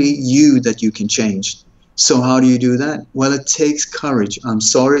only you that you can change. So how do you do that? Well, it takes courage. I'm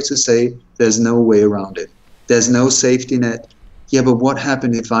sorry to say, there's no way around it. There's no safety net. Yeah, but what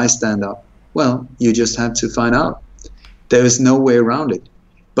happened if I stand up? Well, you just have to find out. There is no way around it.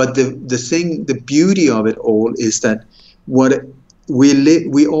 But the beauty of it all is that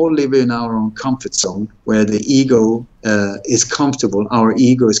we all live in our own comfort zone, where the ego is comfortable. Our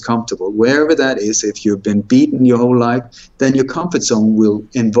ego is comfortable. Wherever that is, if you've been beaten your whole life, then your comfort zone will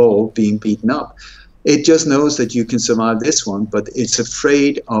involve being beaten up. It just knows that you can survive this one, but it's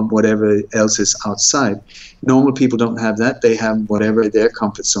afraid of whatever else is outside. Normal people don't have that. They have whatever their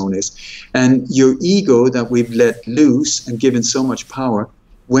comfort zone is. And your ego that we've let loose and given so much power,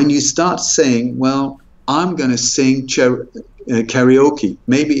 when you start saying, well, I'm going to sing karaoke,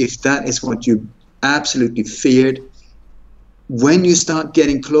 maybe if that is what you absolutely feared, when you start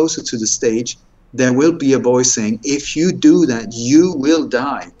getting closer to the stage, there will be a voice saying, if you do that, you will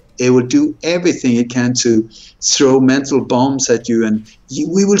die. It will do everything it can to throw mental bombs at you, and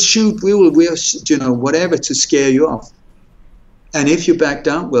we will shoot, we will, you know, whatever to scare you off. And if you back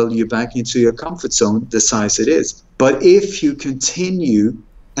down, well, you're back into your comfort zone, the size it is. But if you continue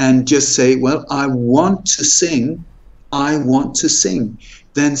and just say, well, I want to sing,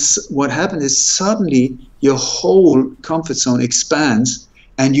 then what happens is suddenly your whole comfort zone expands,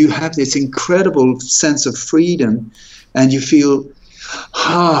 and you have this incredible sense of freedom, and you feel,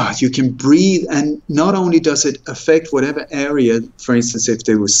 you can breathe. And not only does it affect whatever area, for instance, if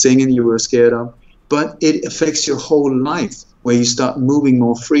they were singing you were scared of, but it affects your whole life, where you start moving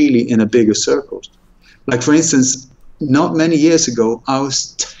more freely in a bigger circle. Like, for instance, not many years ago, I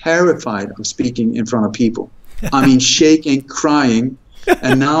was terrified of speaking in front of people. I mean, shaking, crying.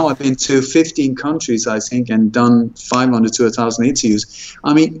 And now I've been to 15 countries, I think, and done 500 to 1,000 interviews.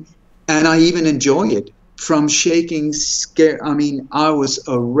 I mean, and I even enjoy it. From shaking, scared, I mean, I was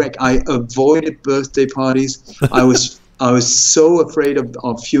a wreck. I avoided birthday parties. I was so afraid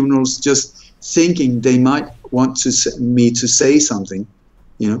of funerals, just thinking they might want me to say something,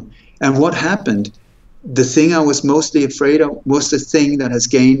 you know. And what happened? The thing I was mostly afraid of was the thing that has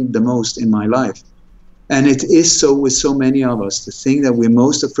gained the most in my life. And it is so with so many of us. The thing that we're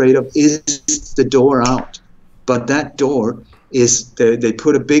most afraid of is the door out. But that door is, they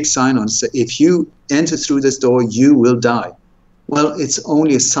put a big sign on it, so if you enter through this door, you will die. Well, it's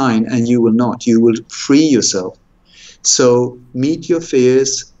only a sign, and you will not. You will free yourself. So meet your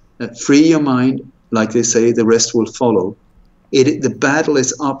fears, free your mind, like they say, the rest will follow. The battle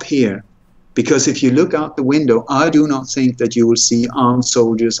is up here. Because if you look out the window, I do not think that you will see armed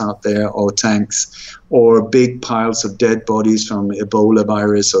soldiers out there, or tanks, or big piles of dead bodies from Ebola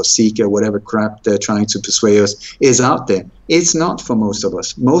virus or Zika, whatever crap they're trying to persuade us is out there. It's not for most of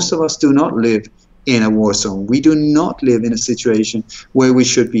us. Most of us do not live in a war zone. We do not live in a situation where we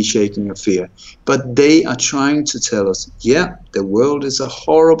should be shaking of fear. But they are trying to tell us, yeah, the world is a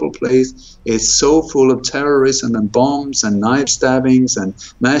horrible place. It's so full of terrorism and bombs and knife stabbings and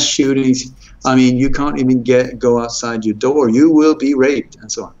mass shootings. I mean, you can't even go outside your door. You will be raped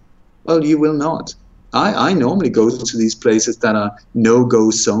and so on. Well, you will not. I normally go to these places that are no-go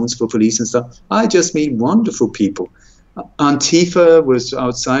zones for police and stuff. I just meet wonderful people. Antifa was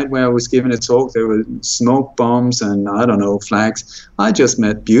outside where I was giving a talk. There were smoke bombs and, I don't know, flags. I just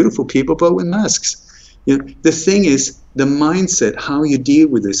met beautiful people, but with masks. You know, the thing is, the mindset, how you deal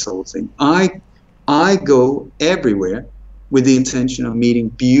with this whole thing. I go everywhere with the intention of meeting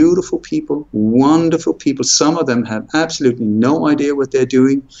beautiful people, wonderful people. Some of them have absolutely no idea what they're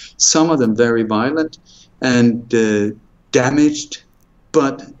doing. Some of them very violent and damaged.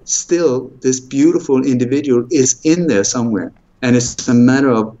 But still, this beautiful individual is in there somewhere. And it's a matter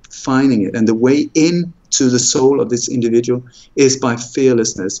of finding it. And the way into the soul of this individual is by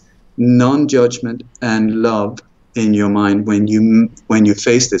fearlessness, non-judgment, and love in your mind when you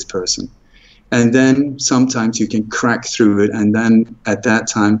face this person. And then sometimes you can crack through it, and then at that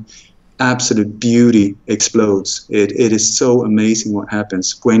time, absolute beauty explodes. It is so amazing what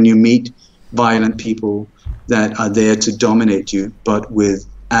happens when you meet violent people that are there to dominate you, but with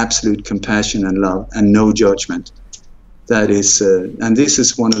absolute compassion and love and no judgment. That is, and this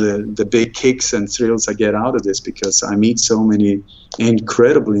is one of the big kicks and thrills I get out of this, because I meet so many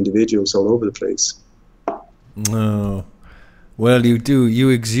incredible individuals all over the place. Oh, well, you do. You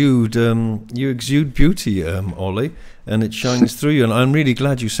exude beauty, Ollie, and it shines through you. And I'm really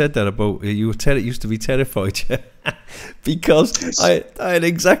glad you said that about you used to be terrified, because yes. I had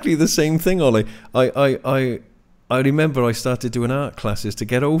exactly the same thing, Ollie. I remember I started doing art classes to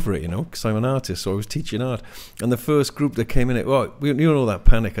get over it, because I'm an artist, so I was teaching art. And the first group that came in, you know that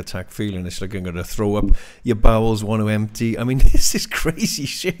panic attack feeling, it's like I'm going to throw up, your bowels want to empty. I mean, this is crazy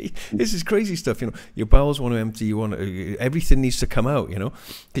shit. This is crazy stuff, Your bowels want to empty, everything needs to come out,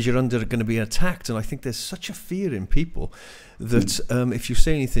 because you're going to be attacked. And I think there's such a fear in people that if you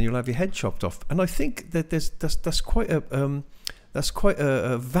say anything, you'll have your head chopped off. And I think that that's quite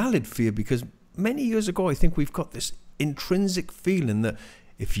a valid fear, because many years ago, I think we've got this intrinsic feeling that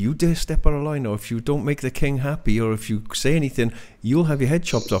if you dare step out of line, or if you don't make the king happy, or if you say anything, you'll have your head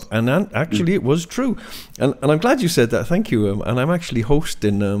chopped off. And actually, it was true. And I'm glad you said that. Thank you. And I'm actually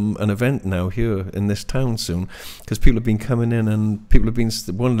hosting an event now here in this town soon, because people have been coming in, and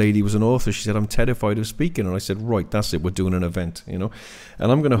one lady was an author. She said, I'm terrified of speaking. And I said, right, that's it. We're doing an event, And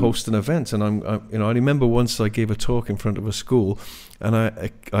I'm going to host an event. And I remember once I gave a talk in front of a school, and I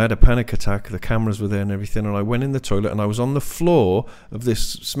had a panic attack. The cameras were there and everything. And I went in the toilet, and I was on the floor of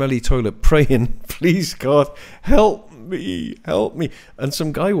this smelly toilet praying, please God, help me. And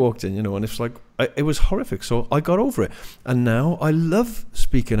some guy walked in, and it's like, it was horrific. So I got over it. And now I love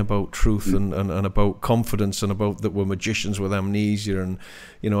speaking about truth and about confidence, and about that we're magicians with amnesia. And,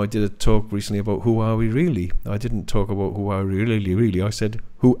 I did a talk recently about who are we really? I didn't talk about who are we really. I said,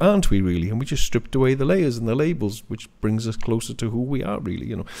 who aren't we really? And we just stripped away the layers and the labels, which brings us closer to who we are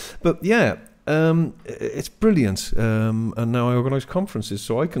really, But yeah, it's brilliant. And now I organise conferences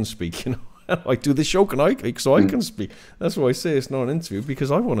so I can speak, I do this show so I can speak. That's why I say it's not an interview,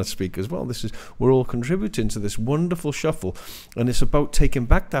 because I want to speak as well. We're all contributing to this wonderful shuffle, and it's about taking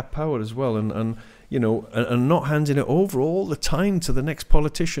back that power as well, and not handing it over all the time to the next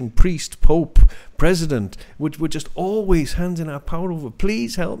politician, priest, pope, president. We're just always handing our power over.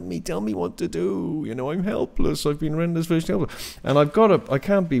 Please help me, tell me what to do. I'm helpless. I've been rendered virtually helpless, and I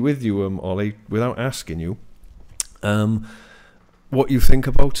can't be with you, Ollie, without asking you what you think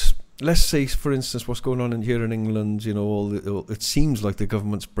about. Let's say, for instance, what's going on here in England. It seems like the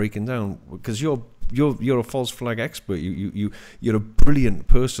government's breaking down, because you're a false flag expert. You're a brilliant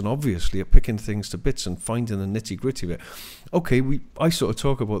person, obviously, at picking things to bits and finding the nitty gritty of it. Okay, I sort of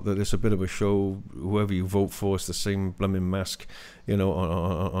talk about that it's a bit of a show. Whoever you vote for, it's the same blooming mask,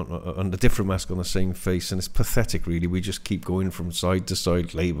 on a different mask on the same face, and it's pathetic, really. We just keep going from side to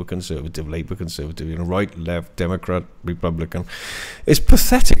side, Labour, Conservative, right, left, Democrat, Republican. It's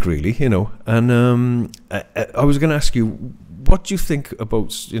pathetic, really, And I was going to ask you, what do you think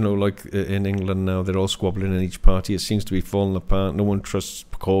about, like in England now, they're all squabbling in each party. It seems to be falling apart. No one trusts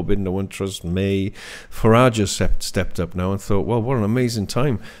Corbyn. No one trusts May. Farage has stepped up now and thought, well, what an amazing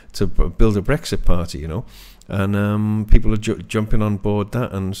time to build a Brexit party, And people are jumping on board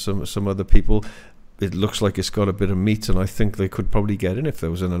that, and some other people. It looks like it's got a bit of meat, and I think they could probably get in if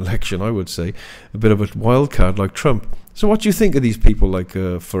there was an election, I would say. A bit of a wild card like Trump. So what do you think of these people like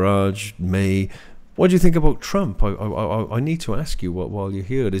Farage, May? What do you think about Trump? I need to ask you while you're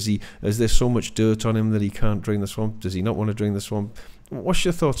here. Is there so much dirt on him that he can't drain the swamp? Does he not want to drain the swamp? What's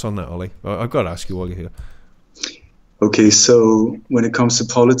your thoughts on that, Ollie? I've got to ask you while you're here. Okay, so when it comes to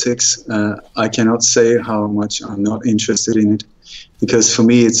politics, I cannot say how much I'm not interested in it, because for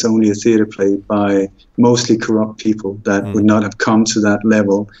me it's only a theatre play by mostly corrupt people that would not have come to that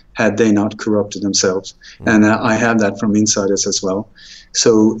level had they not corrupted themselves. And I have that from insiders as well.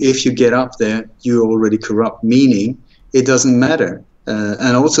 So if you get up there, you're already corrupt, meaning it doesn't matter.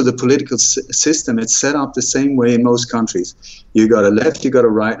 And also the political system, it's set up the same way in most countries. You got a left, you got a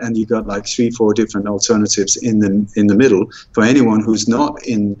right, and you got like 3-4 different alternatives in the middle for anyone who's not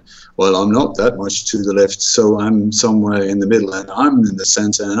in, well, I'm not that much to the left, so I'm somewhere in the middle, and I'm in the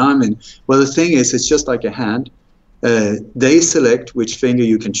center, and I'm in. Well, the thing is, it's just like a hand. They select which finger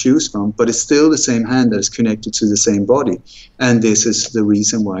you can choose from, but it's still the same hand that is connected to the same body. And this is the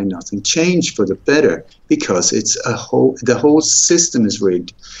reason why nothing changed for the better, because it's the whole system is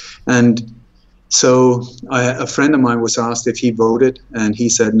rigged. And so a friend of mine was asked if he voted, and he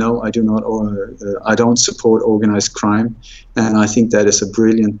said, no, I do not, or I don't support organized crime. And I think that is a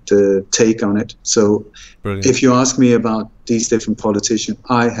brilliant take on it. So If you ask me about these different politicians,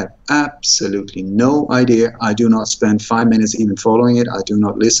 I have absolutely no idea. I do not spend 5 minutes even following it. I do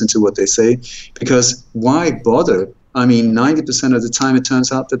not listen to what they say, because why bother? I mean, 90% of the time it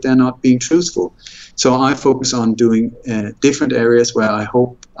turns out that they're not being truthful. So I focus on doing different areas where I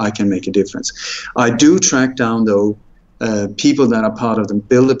hope I can make a difference. I do track down, though, people that are part of the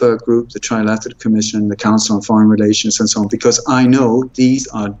Bilderberg Group, the Trilateral Commission, the Council on Foreign Relations, and so on, because I know these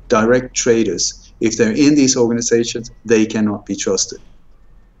are direct traitors. If they're in these organizations, they cannot be trusted.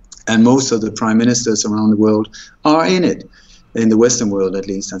 And most of the prime ministers around the world are in it, in the Western world at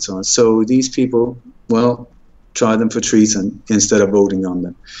least, and so on. So these people, well, try them for treason instead of voting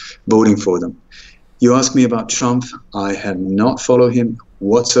for them. You ask me about Trump. I have not followed him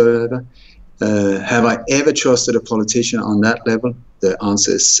whatsoever. Have I ever trusted a politician on that level? The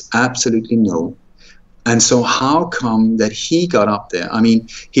answer is absolutely no. And so how come that he got up there? I mean,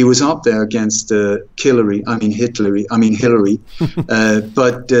 he was up there against Hillary, and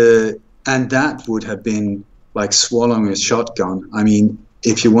that would have been like swallowing a shotgun. I mean,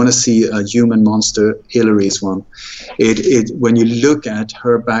 if you want to see a human monster, Hillary is one. When you look at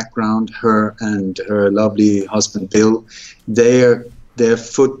her background, her and her lovely husband Bill, their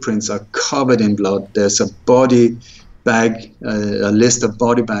footprints are covered in blood. There's a body bag, a list of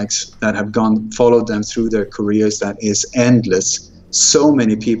body bags that have followed them through their careers that is endless. So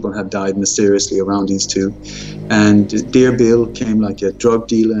many people have died mysteriously around these two. And dear Bill came like a drug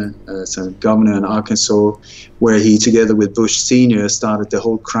dealer as a governor in Arkansas, where he, together with Bush Sr., started the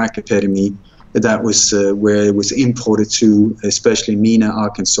whole crack epidemic that was where it was imported to, especially Mena,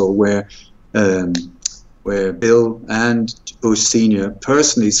 Arkansas, where Bill and Bush Sr.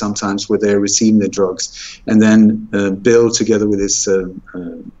 personally sometimes were there receiving the drugs. And then Bill, together with his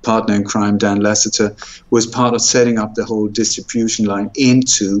partner in crime, Dan Lasseter, was part of setting up the whole distribution line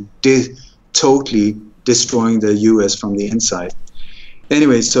into totally destroying the U.S. from the inside.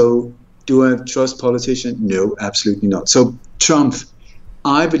 Anyway, so do I trust politicians? No, absolutely not. So Trump,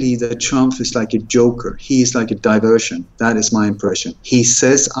 I believe that Trump is like a joker. He is like a diversion. That is my impression. He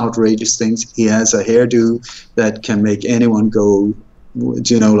says outrageous things. He has a hairdo that can make anyone go,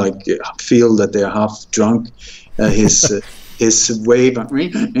 like feel that they're half drunk. His wave,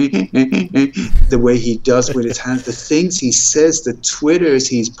 the way he does with his hands, the things he says, the Twitters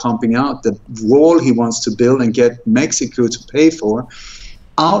he's pumping out, the wall he wants to build and get Mexico to pay for,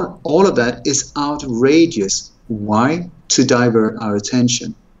 all of that is outrageous. Why? To divert our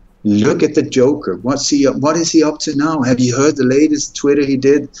attention. Look at the Joker. What is he up to now? Have you heard the latest Twitter he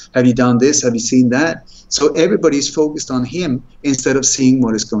did? Have you done this? Have you seen that? So everybody's focused on him instead of seeing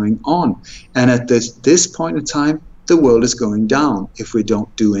what is going on. And at this point in time, the world is going down if we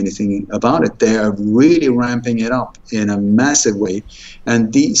don't do anything about it. They are really ramping it up in a massive way.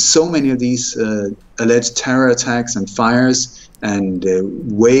 And so many of these alleged terror attacks and fires and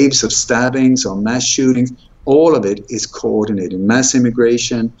waves of stabbings or mass shootings, all of it is coordinated. Mass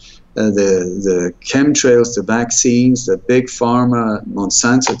immigration, the chemtrails, the vaccines, the big pharma,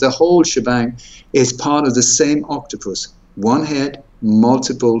 Monsanto, the whole shebang is part of the same octopus. One head,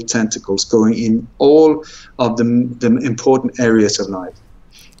 multiple tentacles going in all of the important areas of life.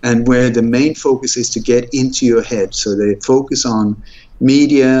 And where the main focus is to get into your head. So they focus on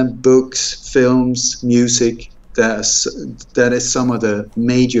media, books, films, music. That is some of the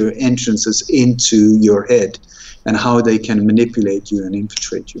major entrances into your head and how they can manipulate you and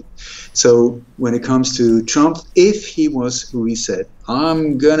infiltrate you. So when it comes to Trump, if he was who he said,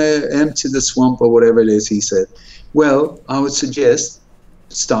 I'm gonna empty the swamp or whatever it is he said, well, I would suggest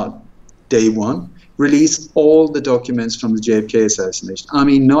start day one, release all the documents from the JFK assassination. I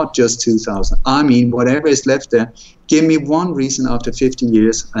mean, not just 2000. I mean, whatever is left there, give me one reason after 50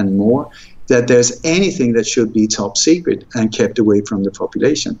 years and more that there's anything that should be top secret and kept away from the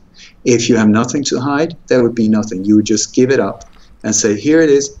population. If you have nothing to hide, there would be nothing. You would just give it up and say, here it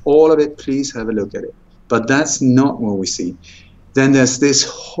is, all of it, please have a look at it. But that's not what we see. Then there's this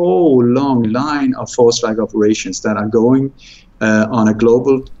whole long line of false flag operations that are going on a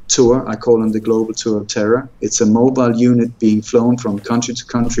global tour. I call them the Global Tour of Terror. It's a mobile unit being flown from country to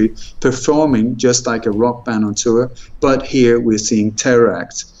country, performing just like a rock band on tour. But here we're seeing terror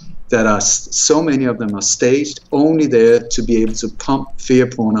acts that are, so many of them are staged, only there to be able to pump fear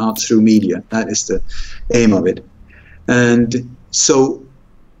porn out through media. That is the aim of it. And so,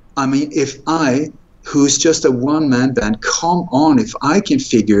 I mean, if who's just a one-man band, come on, if I can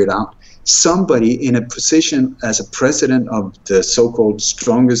figure it out, somebody in a position as a president of the so-called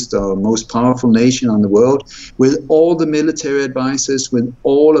strongest or most powerful nation on the world, with all the military advisors, with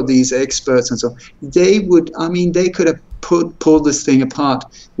all of these experts and so on, they could have pull this thing apart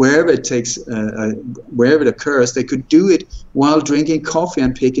wherever it takes, wherever it occurs. They could do it while drinking coffee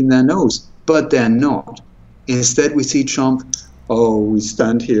and picking their nose, but they're not. Instead, we see Trump. Oh, we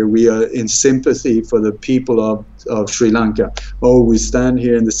stand here. We are in sympathy for the people of Sri Lanka. Oh, we stand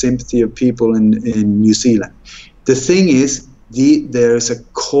here in the sympathy of people in New Zealand. The thing is, there is a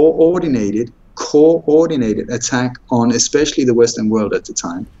coordinated attack on especially the Western world at the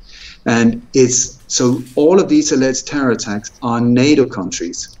time. And so all of these alleged terror attacks are NATO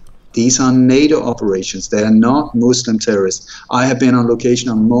countries. These are NATO operations. They are not Muslim terrorists. I have been on location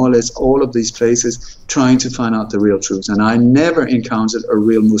on more or less all of these places trying to find out the real truth. And I never encountered a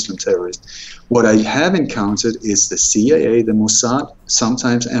real Muslim terrorist. What I have encountered is the CIA, the Mossad,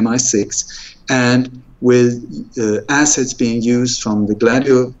 sometimes MI6, and with assets being used from the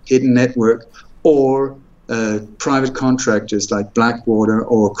Gladio hidden network or private contractors like Blackwater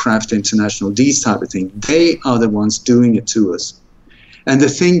or Kraft International, these type of things. They are the ones doing it to us. And the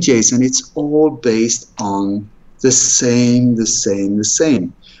thing, Jason, it's all based on the same.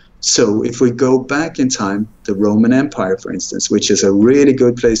 So if we go back in time, the Roman Empire, for instance, which is a really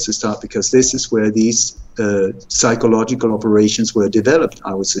good place to start because this is where these psychological operations were developed,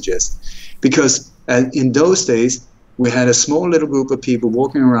 I would suggest. Because in those days, we had a small little group of people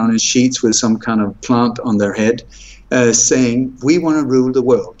walking around in sheets with some kind of plant on their head saying, we want to rule the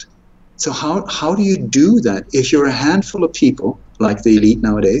world. So how do you do that? If you're a handful of people, like the elite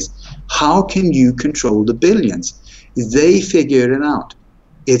nowadays, how can you control the billions? They figured it out.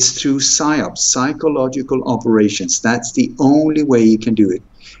 It's through PSYOPs, psychological operations. That's the only way you can do it.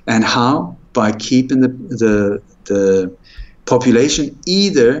 And how? By keeping the population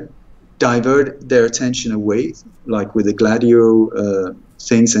either divert their attention away, like with the Gladio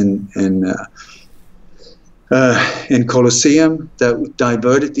things in Colosseum that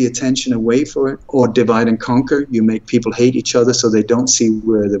diverted the attention away from it, or divide and conquer. You make people hate each other so they don't see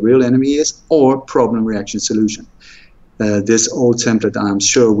where the real enemy is, or problem, reaction, solution. This old template I'm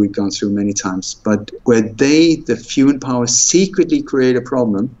sure we've gone through many times, but where the few in power, secretly create a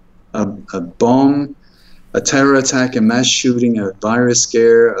problem, a bomb, a terror attack, a mass shooting, a virus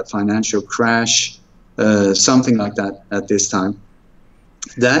scare, a financial crash, something like that at this time.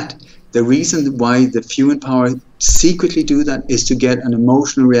 The reason why the few in power secretly do that is to get an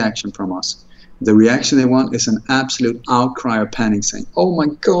emotional reaction from us. The reaction they want is an absolute outcry of panic, saying, oh my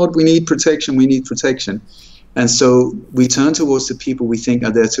God, we need protection, we need protection. And so we turn towards the people we think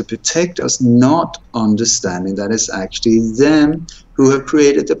are there to protect us, not understanding that it's actually them who have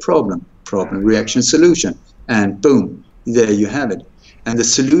created the problem. Problem, reaction, solution. And boom, there you have it. And the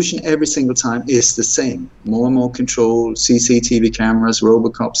solution every single time is the same. More and more control, CCTV cameras,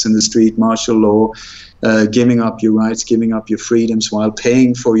 Robocops in the street, martial law, giving up your rights, giving up your freedoms while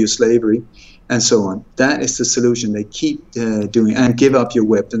paying for your slavery, and so on. That is the solution they keep doing. And give up your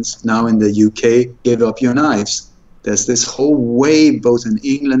weapons. Now in the UK, give up your knives. There's this whole wave, both in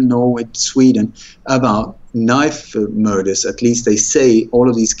England, Norway, Sweden, about knife murders. At least they say all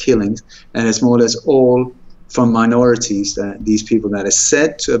of these killings, and it's more or less all from minorities, these people that are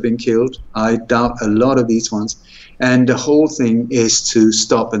said to have been killed. I doubt a lot of these ones. And the whole thing is to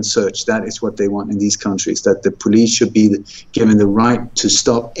stop and search. That is what they want in these countries, that the police should be given the right to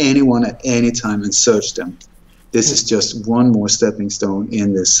stop anyone at any time and search them. This is just one more stepping stone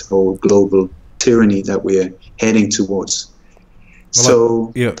in this whole global tyranny that we're heading towards.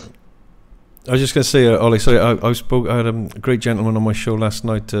 Well, I was just going to say, Ollie, sorry, I had a great gentleman on my show last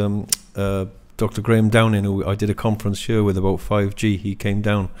night, Dr. Graham Downing, who I did a conference here with about 5G. He came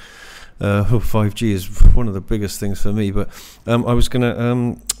down. 5G is one of the biggest things for me. But I was going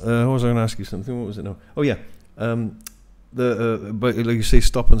to, ask you something? What was it now? Oh yeah, but like you say,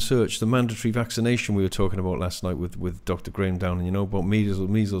 stop and search. The mandatory vaccination we were talking about last night with Dr. Graham Downing, about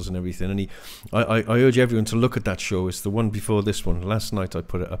measles and everything. And I urge everyone to look at that show. It's the one before this one. Last night I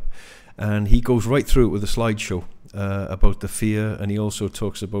put it up, and he goes right through it with a slideshow. About the fear, and he also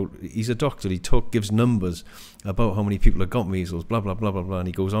talks about, he's a doctor, gives numbers about how many people have got measles, blah blah blah blah blah, and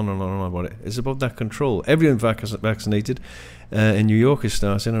he goes on and on and on about it. It's about that control. Everyone vaccinated in New York is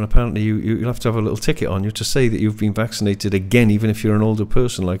starting, and apparently you'll have to have a little ticket on you to say that you've been vaccinated again, even if you're an older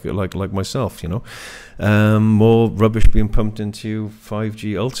person like myself. More rubbish being pumped into you.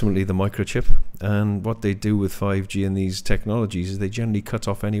 5G, ultimately the microchip, and what they do with 5G and these technologies is they generally cut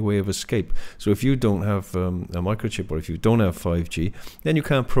off any way of escape. So if you don't have a microchip, or if you don't have 5G, then you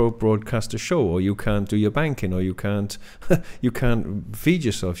can't broadcast a show, or you can't do your banking, or you can't feed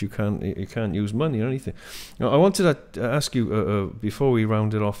yourself, you can't use money or anything. Now, I wanted to ask you before we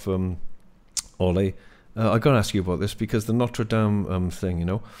round it off, Ollie, I got to ask you about this, because the Notre Dame thing,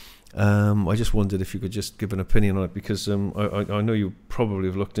 I just wondered if you could just give an opinion on it, because I know you probably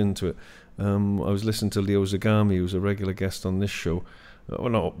have looked into it. I was listening to Leo Zagami, who's a regular guest on this show. Well,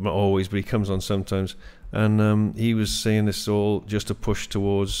 not always, but he comes on sometimes. And he was saying this is all just a push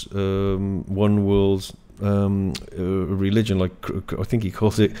towards one world religion, like I think he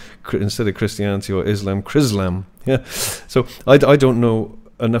calls it, instead of Christianity or Islam, Chrislam. Yeah. So I don't know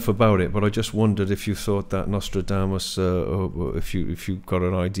enough about it, but I just wondered if you thought that Nostradamus, or if you got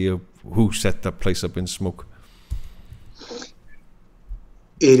an idea of who set that place up in smoke.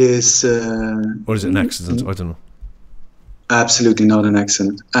 It is, or is it an accident? I don't know. Absolutely not an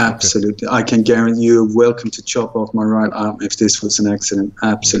accident. Absolutely. Okay. I can guarantee you're welcome to chop off my right arm if this was an accident.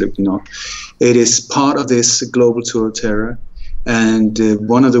 Absolutely not. It is part of this global tour of terror. And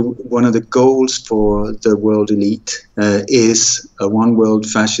one of the goals for the world elite is a one world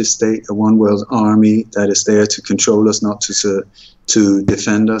fascist state, a one world army that is there to control us, not to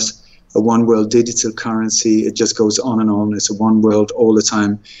defend us. A one world digital currency. It just goes on and on. It's a one world all the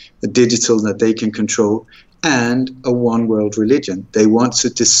time, a digital that they can control, and a one world religion. They want to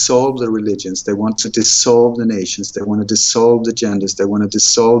dissolve the religions. They want to dissolve the nations. They want to dissolve the genders. They want to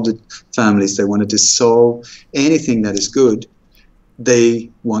dissolve the families. They want to dissolve anything that is good. They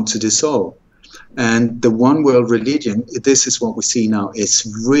want to dissolve. And the one world religion, this is what we see now. It's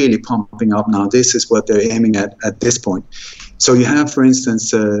really pumping up now. This is what they're aiming at this point. So you have, for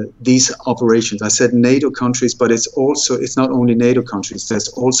instance, these operations. I said NATO countries, but it's not only NATO countries. There's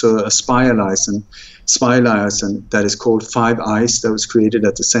also a spy liaison that is called Five Eyes, that was created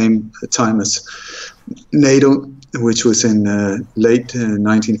at the same time as NATO, which was in late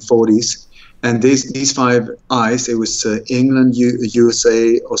 1940s. And these Five Eyes, it was England,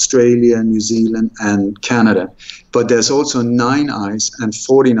 USA, Australia, New Zealand, and Canada. But there's also 9 eyes and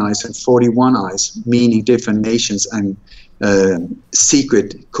 14 eyes and 41 eyes, meaning different nations and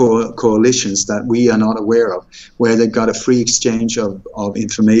secret coalitions that we are not aware of, where they got a free exchange of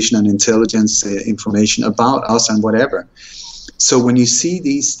information and intelligence information about us and whatever. So when you see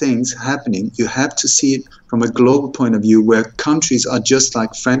these things happening, you have to see it from a global point of view, where countries are just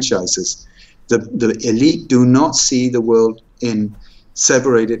like franchises. The elite do not see the world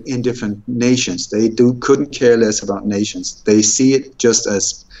separated in different nations. They couldn't care less about nations. They see it just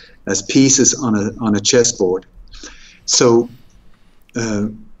as pieces on a chessboard. So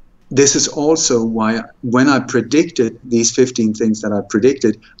this is also why when I predicted these 15 things that I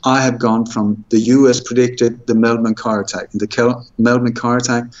predicted, I have gone from the US predicted the Melbourne car attack. In the Melbourne car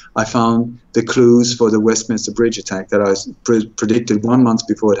attack, I found the clues for the Westminster Bridge attack that I predicted 1 month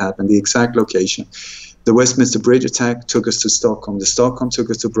before it happened, the exact location. The Westminster Bridge attack took us to Stockholm. The Stockholm took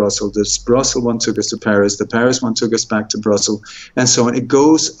us to Brussels. The Brussels one took us to Paris. The Paris one took us back to Brussels, and so on. It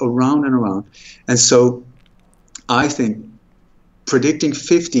goes around and around. And so I think predicting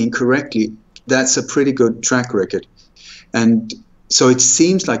 15 correctly, that's a pretty good track record. And so it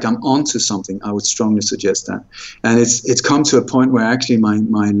seems like I'm onto something. I would strongly suggest that. And it's come to a point where actually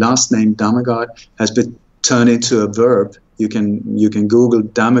my last name, Dammegard, has been turned into a verb. You can Google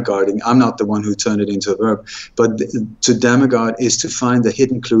Dammegarding. I'm not the one who turned it into a verb, but to Dammegard is to find the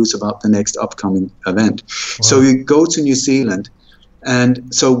hidden clues about the next upcoming event. Wow. So you go to New Zealand,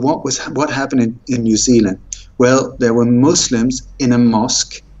 and so what happened in New Zealand? Well, there were Muslims in a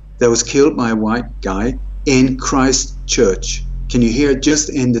mosque that was killed by a white guy in Christchurch. Can you hear just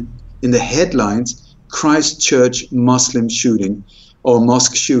in the headlines, Christchurch Muslim shooting or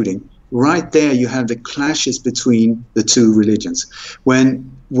mosque shooting? Right there, you have the clashes between the two religions. When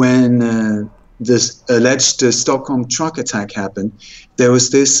this alleged Stockholm truck attack happened, there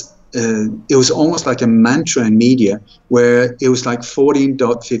was this. It was almost like a mantra in media, where it was like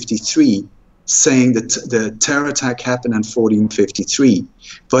 14.53, saying that the terror attack happened on 14.53,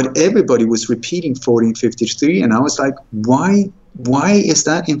 but everybody was repeating 14.53, and I was like, why is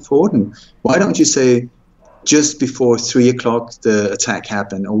that important? Why don't you say just before 3 o'clock the attack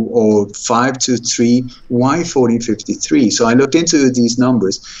happened, or 5 to 3, why 14.53? So I looked into these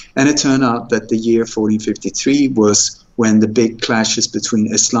numbers, and it turned out that the year 1453 was when the big clashes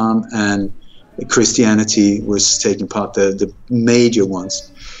between Islam and Christianity was taking part, the major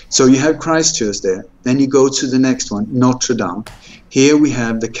ones. So you have Christchurch there. Then you go to the next one, Notre Dame. Here we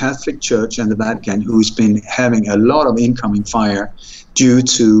have the Catholic Church and the Vatican, who's been having a lot of incoming fire due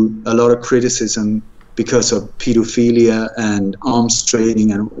to a lot of criticism because of pedophilia and arms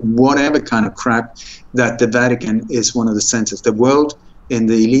trading and whatever kind of crap, that the Vatican is one of the centers. The world in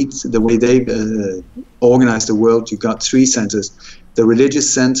the elites, the way they organized the world, you got three centers: the religious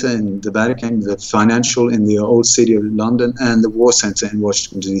center in the Vatican, the financial in the old city of London, and the war center in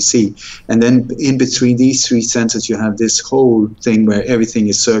Washington, D.C. And then in between these three centers, you have this whole thing where everything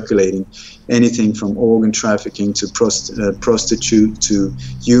is circulating. Anything from organ trafficking to prostitute to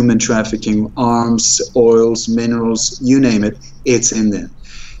human trafficking, arms, oils, minerals, you name it, it's in there.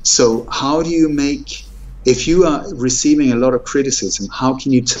 So how do you make, if you are receiving a lot of criticism, how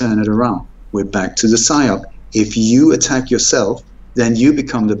can you turn it around? We're back to the PSYOP. If you attack yourself, then you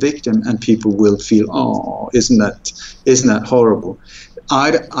become the victim, and people will feel, oh, isn't that horrible?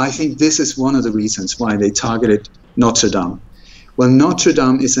 I think this is one of the reasons why they targeted Notre Dame. Well, Notre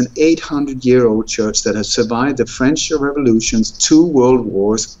Dame is an 800-year-old church that has survived the French Revolutions, 2 world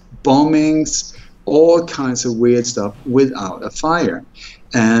wars, bombings, all kinds of weird stuff without a fire.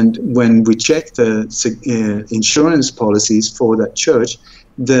 And when we check the insurance policies for that church,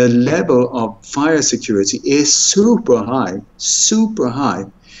 the level of fire security is super high, super high.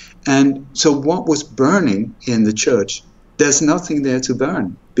 And so what was burning in the church, there's nothing there to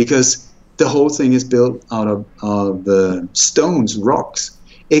burn, because the whole thing is built out of stones, rocks,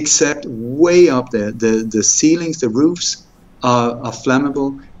 except way up there. The ceilings, the roofs are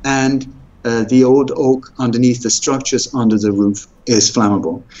flammable, and the old oak underneath the structures under the roof is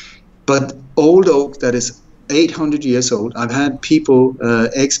flammable. But old oak that is 800 years old, I've had people,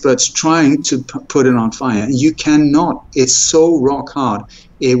 experts, trying to put it on fire. You cannot. It's so rock hard.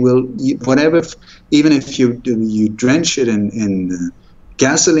 It will, whatever, even if you drench it in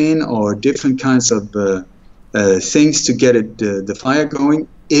gasoline or different kinds of things to get it the fire going,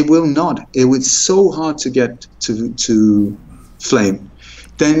 it will not. It was so hard to get to flame.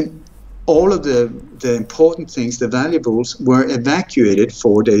 Then all of the important things, the valuables, were evacuated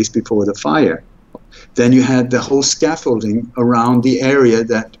 4 days before the fire. Then you had the whole scaffolding around the area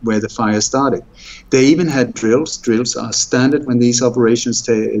where the fire started. They even had drills. Drills are standard when these operations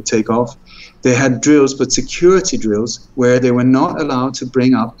take off. They had drills, but security drills, where they were not allowed to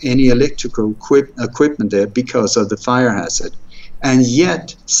bring up any electrical equipment there because of the fire hazard. And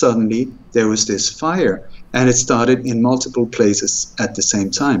yet, suddenly, there was this fire, and it started in multiple places at the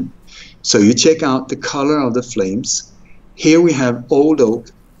same time. So you check out the color of the flames. Here we have old oak,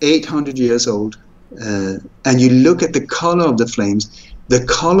 800 years old, and you look at the color of the flames. The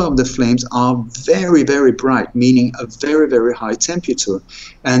color of the flames are very, very bright, meaning a very, very high temperature.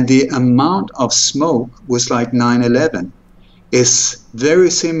 And the amount of smoke was like 9/11. It's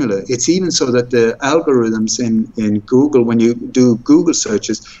very similar. It's even so that the algorithms in Google, when you do Google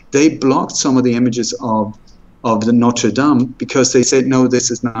searches, they blocked some of the images of the Notre Dame because they said, no,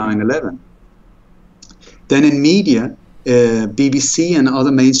 this is 9/11. Then in media, BBC and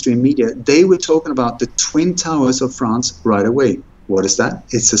other mainstream media, they were talking about the Twin Towers of France right away. What is that?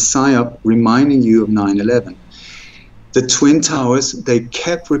 It's a PSYOP reminding you of 9/11. The Twin Towers, they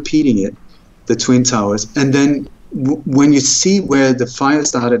kept repeating it, the Twin Towers, and then when you see where the fire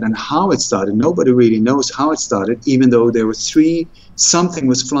started and how it started, nobody really knows how it started, even though there were something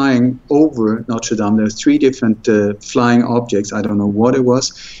was flying over Notre Dame. There were 3 different flying objects. I don't know what it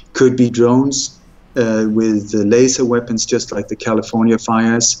was. Could be drones with laser weapons, just like the California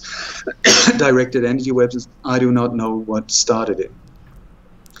fires, directed energy weapons. I do not know what started it.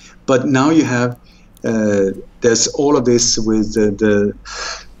 But now you have, there's all of this with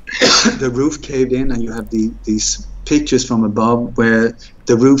the roof caved in, and you have these pictures from above where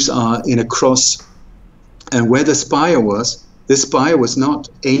the roofs are in a cross, and where the spire was, this spire was not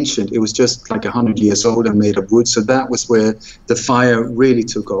ancient. It was just like 100 years old and made of wood, so that was where the fire really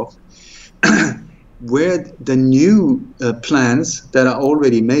took off. Where the new plans that are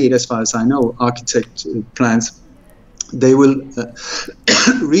already made, as far as I know, architect plans, they will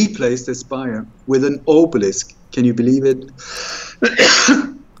replace the spire with an obelisk. Can you believe it?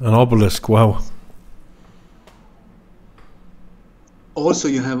 An obelisk, wow. Also,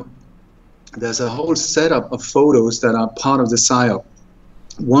 there's a whole setup of photos that are part of the PSYOP.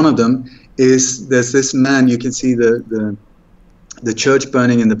 One of them is, there's this man, you can see the church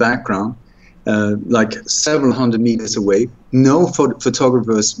burning in the background, like several hundred meters away. No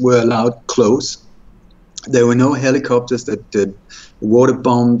photographers were allowed close. There were no helicopters that water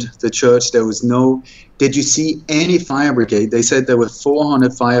bombed the church. There was no. Did you see any fire brigade? They said there were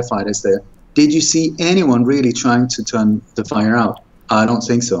 400 firefighters there. Did you see anyone really trying to turn the fire out? I don't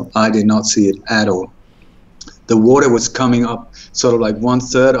think so. I did not see it at all. The water was coming up sort of like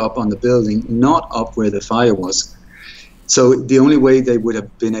 1/3 up on the building, not up where the fire was. So the only way they would have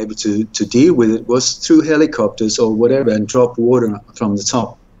been able to deal with it was through helicopters or whatever and drop water from the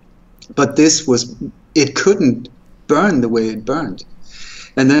top. But this was, it couldn't burn the way it burned.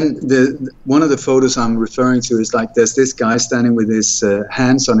 And then one of the photos I'm referring to is like there's this guy standing with his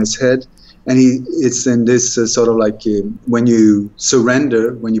hands on his head, and it's in this sort of like when you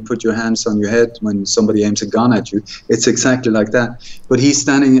surrender, when you put your hands on your head, when somebody aims a gun at you, it's exactly like that. But he's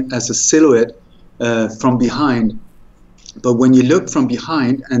standing as a silhouette from behind. But when you look from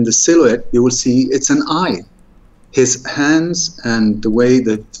behind and the silhouette, you will see it's an eye. His hands and the way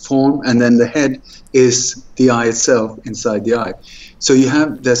the form, and then the head is the eye itself inside the eye. So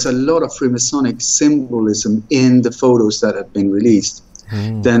there's a lot of Freemasonic symbolism in the photos that have been released.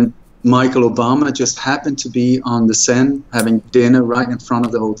 Then Michael Obama just happened to be on the Seine having dinner right in front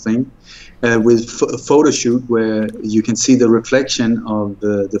of the whole thing with a photo shoot where you can see the reflection of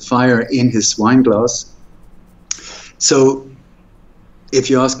the fire in his wine glass. So if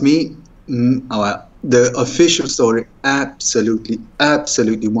you ask me, the official story, absolutely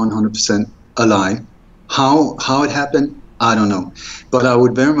 100% a lie. How it happened, I don't know. But I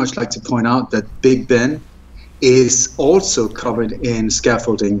would very much like to point out that Big Ben is also covered in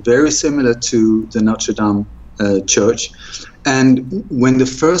scaffolding, very similar to the Notre Dame church. And when the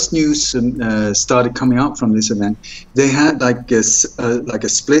first news started coming out from this event, they had like a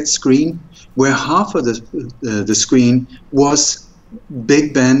split screen where half of the screen was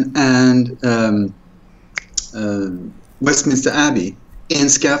Big Ben and Westminster Abbey in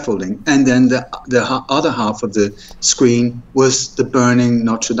scaffolding, and then the other half of the screen was the burning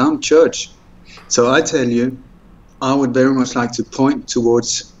Notre Dame church. So I tell you, I would very much like to point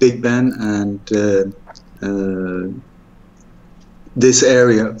towards Big Ben and this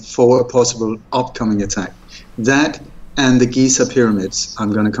area for a possible upcoming attack. That and the Giza pyramids.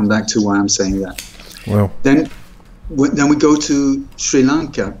 I'm going to come back to why I'm saying that. Wow. Then we go to Sri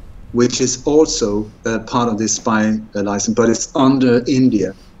Lanka, which is also part of this spy license, but it's under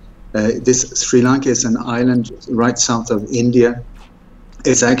India. This Sri Lanka is an island right south of India.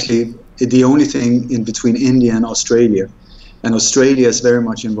 It's actually the only thing in between India and Australia. And Australia is very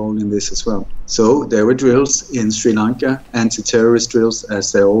much involved in this as well. So there were drills in Sri Lanka, anti-terrorist drills,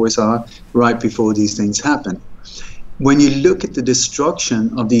 as there always are, right before these things happen. When you look at the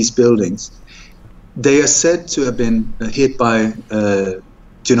destruction of these buildings, they are said to have been hit by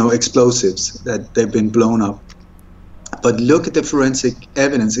explosives, that they've been blown up. But look at the forensic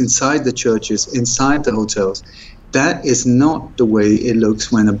evidence inside the churches, inside the hotels. That is not the way it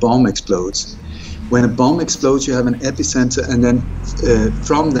looks when a bomb explodes. When a bomb explodes, you have an epicenter, and then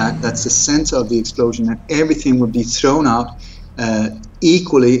from that's the center of the explosion, and everything would be thrown out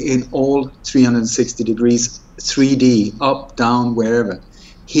equally in all 360 degrees, 3D, up, down, wherever.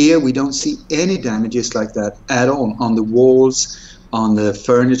 Here we don't see any damages like that at all on the walls, on the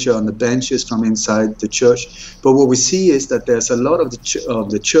furniture, on the benches from inside the church. But what we see is that there's a lot of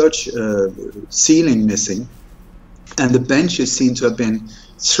the church ceiling missing, and the benches seem to have been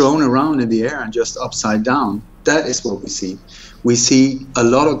thrown around in the air and just upside down. That is what we see. We see a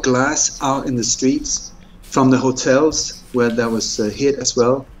lot of glass out in the streets from the hotels where that was hit as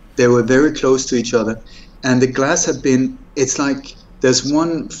well. They were very close to each other, and the glass had been, it's like there's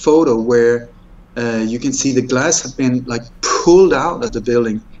one photo where you can see the glass had been like pulled out of the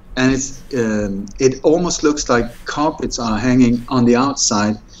building, and it almost looks like carpets are hanging on the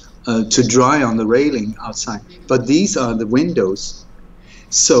outside to dry on the railing outside. But these are the windows.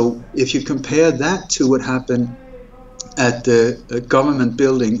 So if you compare that to what happened at the government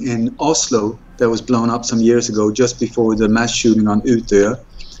building in Oslo that was blown up some years ago, just before the mass shooting on Utøya,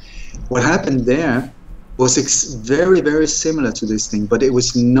 what happened there was very, very similar to this thing, but it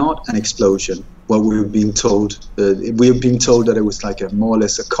was not an explosion. What we were being told, we were being told that it was like more or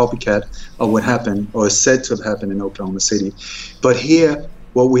less a copycat of what happened, or said to have happened in Oklahoma City. But here,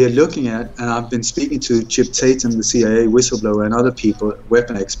 what we are looking at, and I've been speaking to Chip Tatum, the CIA whistleblower, and other people,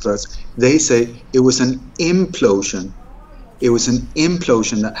 weapon experts, they say it was an implosion. It was an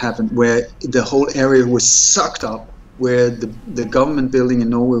implosion that happened where the whole area was sucked up, where the government building in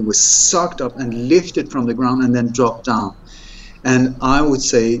Norway was sucked up and lifted from the ground and then dropped down. And I would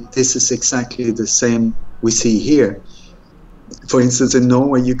say this is exactly the same we see here. For instance, in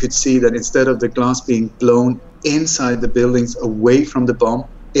Norway, you could see that instead of the glass being blown inside the buildings away from the bomb,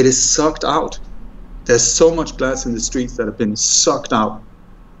 it is sucked out. There's so much glass in the streets that have been sucked out.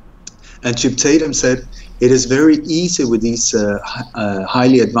 And Chip Tatum said it is very easy with these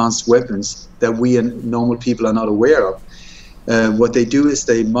highly advanced weapons that we and normal people are not aware of. What they do is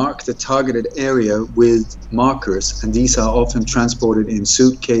they mark the targeted area with markers, and these are often transported in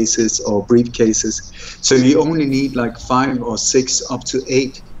suitcases or briefcases. So you only need like 5 or 6 up to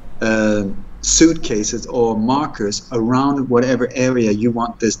 8 suitcases or markers around whatever area you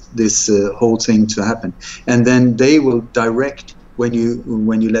want this whole thing to happen, and then they will direct when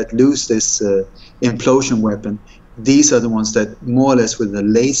you let loose this implosion weapon, these are the ones that more or less with a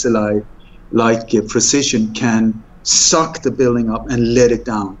laser like precision can suck the building up and let it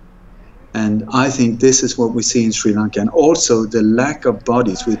down. And I think this is what we see in Sri Lanka. And also the lack of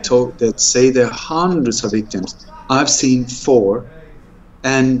bodies. We talk that say there are hundreds of victims. I've seen 4,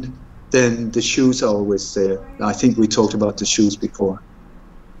 and then the shoes are always there. I think we talked about the shoes before.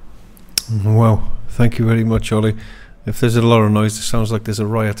 Wow, thank you very much, Ollie. If there's a lot of noise, it sounds like there's a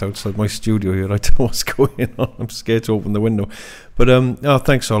riot outside my studio here. I don't know what's going on. I'm scared to open the window. But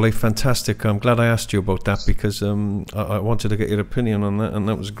thanks, Ollie. Fantastic. I'm glad I asked you about that, because I wanted to get your opinion on that, and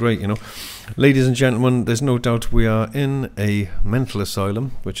that was great. Ladies and gentlemen, there's no doubt we are in a mental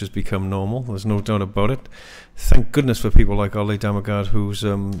asylum, which has become normal. There's no doubt about it. Thank goodness for people like Ollie Damagard, who's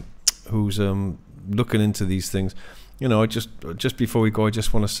looking into these things. I just before we go, I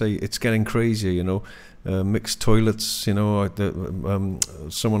just want to say it's getting crazier. Mixed toilets. Someone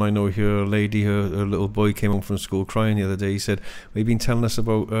I know here, a lady, her little boy came home from school crying the other day. He said, "We've been telling us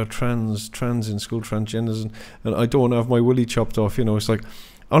about trans in school, transgenders, and I don't want to have my willy chopped off." It's like,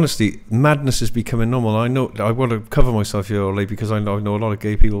 honestly, madness is becoming normal. I know I want to cover myself here, Ollie, because I know a lot of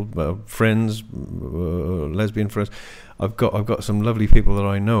gay people, friends, lesbian friends. I've got some lovely people that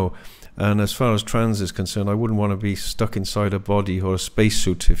I know. And as far as trans is concerned, I wouldn't want to be stuck inside a body or a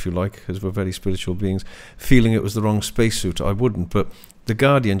spacesuit, if you like, because we're very spiritual beings, feeling it was the wrong spacesuit. I wouldn't. But The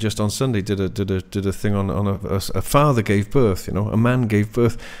Guardian just on Sunday did a thing on a father gave birth. A man gave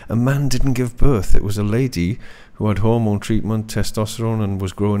birth. A man didn't give birth. It was a lady who had hormone treatment, testosterone, and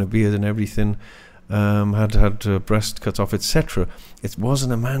was growing a beard and everything. Had breast cut off, etc. It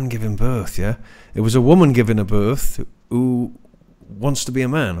wasn't a man giving birth. Yeah, it was a woman giving a birth who wants to be a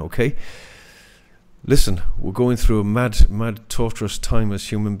man. Okay, listen, we're going through a mad torturous time as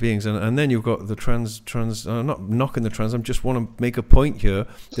human beings, and then you've got the trans I'm not knocking the trans, I just want to make a point here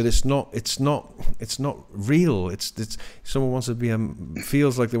that it's not real. It's someone wants to be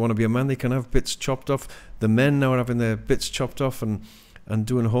feels like they want to be a man, they can have bits chopped off. The men now are having their bits chopped off and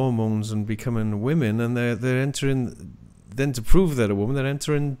doing hormones and becoming women, and they're entering. Then to prove they're a woman, they're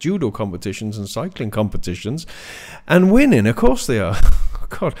entering judo competitions and cycling competitions and winning. Of course they are.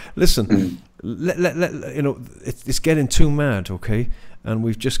 God, listen, it's getting too mad, okay? And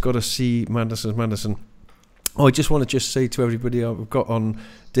we've just got to see madness as madness. And I just want to say to everybody, we've got on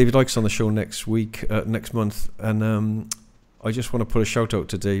David Icke on the show next month, and I just want to put a shout out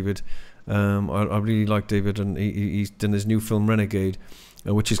to David. I really like David, and he's done his new film Renegade,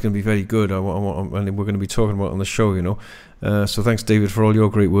 which is going to be very good. And we're going to be talking about it on the show, So thanks, David, for all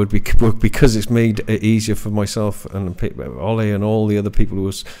your great work, because it's made it easier for myself and Ollie and all the other people who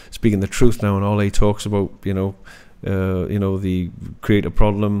are speaking the truth now. And Ollie talks about, the create a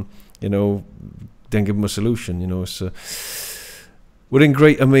problem, then give them a solution. So we're in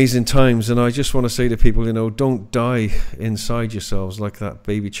great, amazing times, and I just want to say to people, don't die inside yourselves like that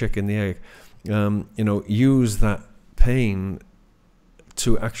baby chick in the egg. Use that pain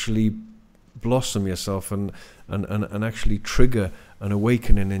to actually blossom yourself and actually trigger an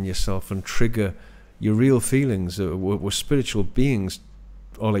awakening in yourself and trigger your real feelings. We're spiritual beings,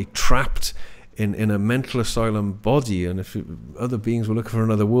 Ollie, trapped in a mental asylum body, and if other beings were looking for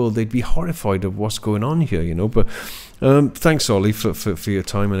another world, they'd be horrified of what's going on here, But thanks, Ollie, for your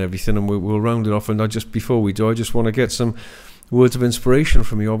time and everything, and we'll round it off. And before we do, I just want to get some words of inspiration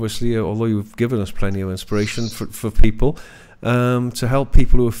from you, obviously, although you've given us plenty of inspiration for people. To help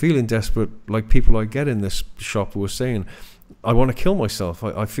people who are feeling desperate, like people I get in this shop who are saying, I want to kill myself.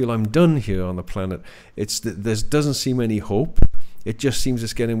 I feel I'm done here on the planet. There doesn't seem any hope. It just seems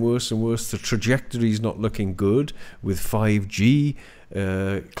it's getting worse and worse. The trajectory is not looking good with 5G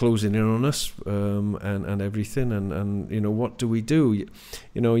closing in on us and everything. And what do we do?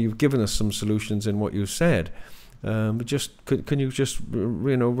 You've given us some solutions in what you said. But can you just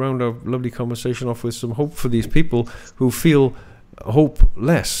round our lovely conversation off with some hope for these people who feel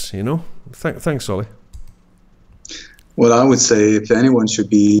hopeless? Thanks, Ollie. Well, I would say if anyone should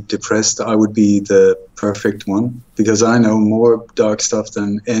be depressed, I would be the perfect one, because I know more dark stuff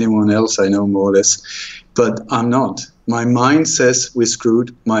than anyone else I know, more or less. But I'm not. My mind says we're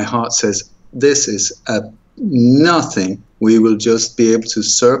screwed. My heart says this is nothing. We will just be able to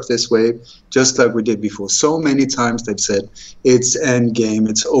surf this wave just like we did before. So many times they've said it's end game,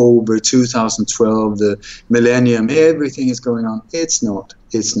 it's over, 2012, the millennium, everything is going on. It's not.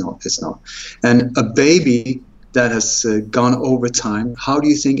 And a baby that has gone over time, how do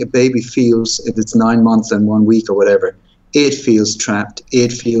you think a baby feels if it's 9 months and 1 week or whatever? It feels trapped.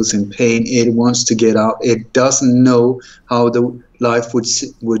 It feels in pain. It wants to get out. It doesn't know how the life would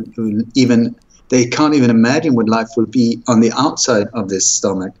even They can't even imagine what life will be on the outside of this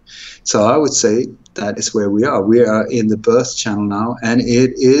stomach. So I would say that is where we are. We are in the birth channel now, and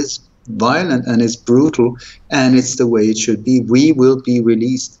it is violent and it's brutal, and it's the way it should be. We will be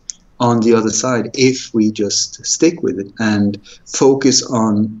released on the other side if we just stick with it and focus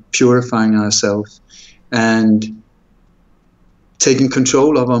on purifying ourselves and taking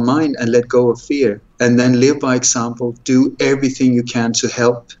control of our mind and let go of fear, and then live by example. Do everything you can to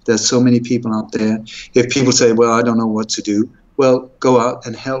help. There's so many people out there. If people say, well, I don't know what to do, well, go out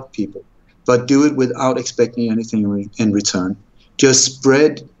and help people, but do it without expecting anything in return. Just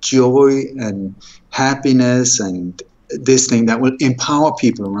spread joy and happiness and this thing that will empower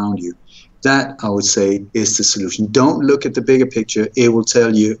people around you. That, I would say, is the solution. Don't look at the bigger picture. It will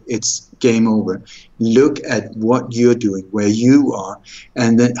tell you it's game over. Look at what you're doing, where you are,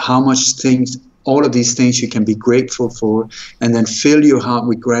 and then how much things, all of these things you can be grateful for, and then fill your heart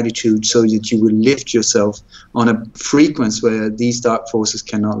with gratitude so that you will lift yourself on a frequency where these dark forces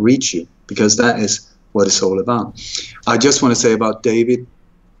cannot reach you, because that is what it's all about. I just want to say about David,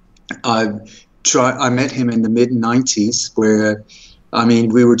 I met him in the mid-90s, where, I mean,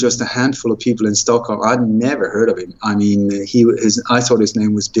 we were just a handful of people in Stockholm. I'd never heard of him. I mean, I thought his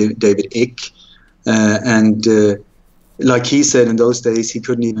name was David Icke, and like he said, in those days, he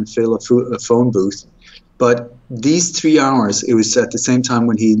couldn't even fill a phone booth. But these 3 hours, it was at the same time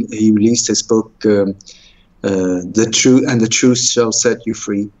when he released his book, The Truth Shall Set You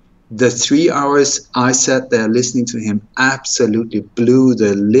Free. The 3 hours I sat there listening to him absolutely blew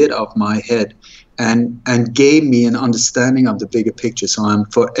the lid off my head and gave me an understanding of the bigger picture. So I'm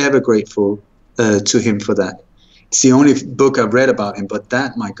forever grateful to him for that. It's the only book I've read about him, but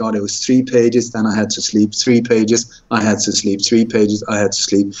that, my God, it was 3 pages, then I had to sleep, 3 pages, I had to sleep, 3 pages, I had to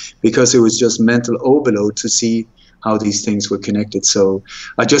sleep, because it was just mental overload to see how these things were connected. So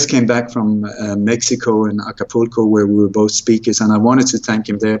I just came back from Mexico and Acapulco, where we were both speakers, and I wanted to thank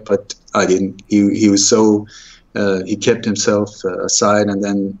him there, but I didn't. He was so, he kept himself aside, and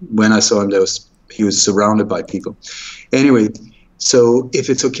then when I saw him, he was surrounded by people. Anyway, so if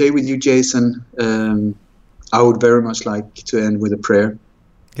it's okay with you, Jason, I would very much like to end with a prayer.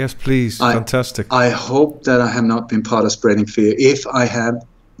 Yes, please. Fantastic. I hope that I have not been part of spreading fear. If I have,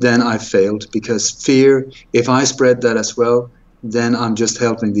 then I failed, because fear, if I spread that as well, then I'm just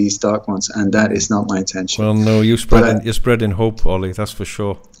helping these dark ones, and that is not my intention. Well, no, you're spreading hope, Ollie, that's for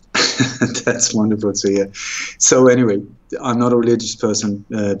sure. That's wonderful to hear. So anyway, I'm not a religious person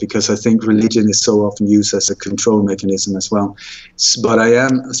because I think religion is so often used as a control mechanism as well. But I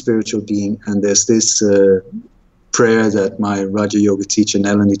am a spiritual being, and there's this prayer that my Raja Yoga teacher,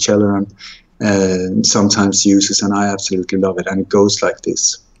 Nalini Chelaran, sometimes uses, and I absolutely love it. And it goes like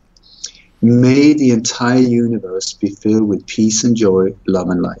this. May the entire universe be filled with peace and joy, love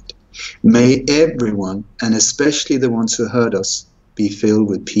and light. May everyone, and especially the ones who hurt us, be filled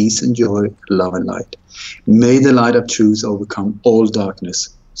with peace and joy, love and light. May the light of truth overcome all darkness,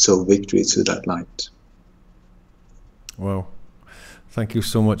 so victory to that light. Wow. Thank you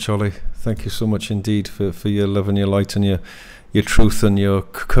so much, Ollie. Thank you so much indeed for your love and your light and your truth and your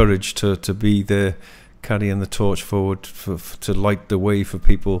courage to be there, carrying the torch forward, to light the way for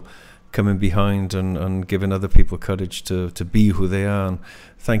people coming behind and giving other people courage to be who they are. And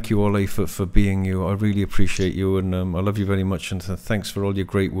thank you, Ollie, for being you. I really appreciate you, and I love you very much, and thanks for all your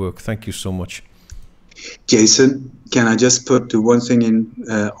great work. Thank you so much. Jason, can I just put one thing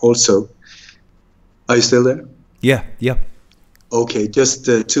in also? Are you still there? Yeah. Okay, just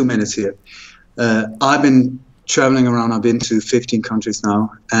 2 minutes here. I've been traveling around. I've been to 15 countries now,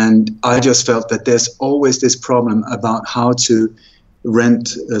 and I just felt that there's always this problem about how to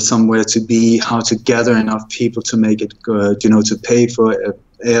rent somewhere to be, how to gather enough people to make it, to pay for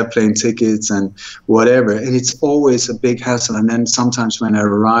airplane tickets and whatever. And it's always a big hassle. And then sometimes when I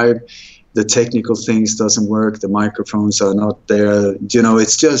arrive, the technical things doesn't work. The microphones are not there.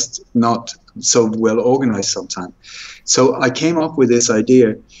 It's just not so well organized sometimes. So I came up with this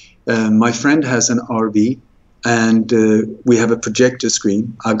idea. My friend has an RV, and we have a projector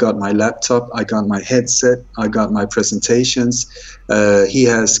screen. I got my laptop, I got my headset, I got my presentations. He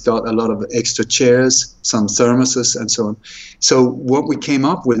has got a lot of extra chairs, some thermoses, and so on. So what we came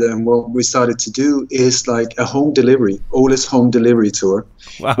up with and what we started to do is like a home delivery, Ole's home delivery tour.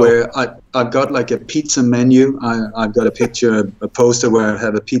 Wow. Where I've got like a pizza menu. I've got a picture, a poster where I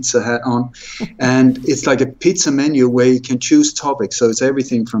have a pizza hat on. And it's like a pizza menu where you can choose topics. So it's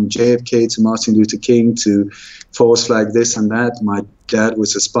everything from JFK to Martin Luther King to false flag this and that. My dad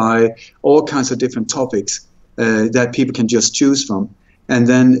was a spy. All kinds of different topics that people can just choose from. And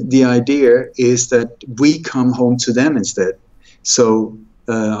then the idea is that we come home to them instead. So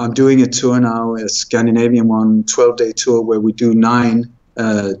I'm doing a tour now, a Scandinavian one, 12-day tour where we do 9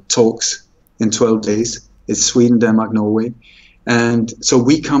 talks in 12 days. It's Sweden, Denmark, Norway. And so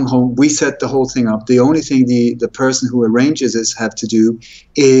we come home, we set the whole thing up. The only thing the person who arranges this have to do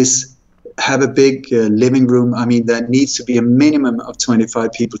is have a big living room. I mean, there needs to be a minimum of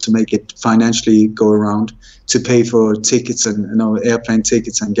 25 people to make it financially go around, to pay for tickets and, you know, airplane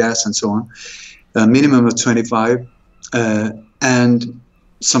tickets and gas and so on. A minimum of 25, and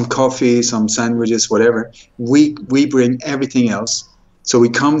some coffee, some sandwiches, whatever. We bring everything else. So we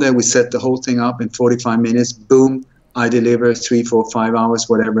come there, we set the whole thing up in 45 minutes, boom, I deliver 3, 4, 5 hours,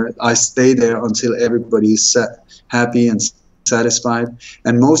 whatever. I stay there until everybody is happy and satisfied.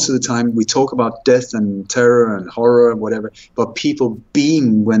 And most of the time we talk about death and terror and horror and whatever, but people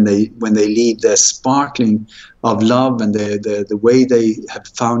beam when they leave. They're sparkling of love, and the way they have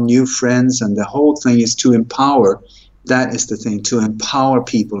found new friends, and the whole thing is to empower. That is the thing, to empower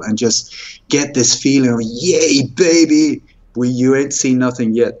people and just get this feeling of, yay, baby, you ain't seen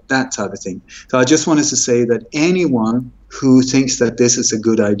nothing yet, that type of thing. So I just wanted to say that anyone who thinks that this is a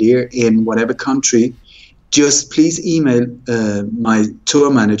good idea in whatever country, just please email my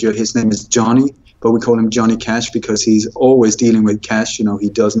tour manager. His name is Johnny, but we call him Johnny Cash because he's always dealing with cash. You know, he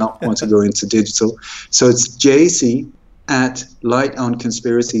does not want to go into digital. So it's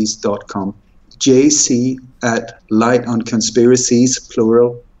jc@lightonconspiracies.com.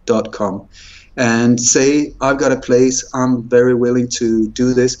 jc@lightonconspiracies.com. And say, I've got a place, I'm very willing to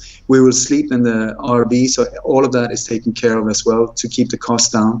do this. We will sleep in the RV, so all of that is taken care of as well to keep the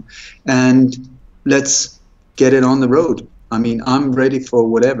cost down. And let's get it on the road. I mean, I'm ready for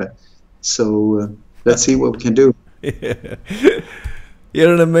whatever. So let's see what we can do. Yeah.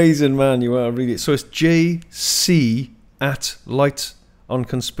 You're an amazing man, you are, really. So it's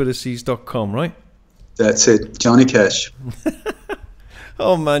jc@lightonconspiracies.com, right? That's it, Johnny Cash.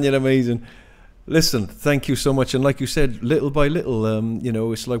 Oh man, you're amazing. Listen, thank you so much. And like you said, little by little, you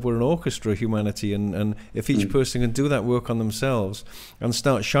know, it's like we're an orchestra, humanity. And if each person can do that work on themselves and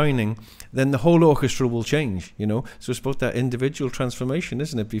start shining, then the whole orchestra will change, you know. So it's about that individual transformation,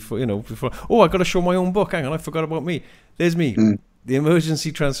 isn't it? Before, oh, I got to show my own book. Hang on, I forgot about me. There's me. The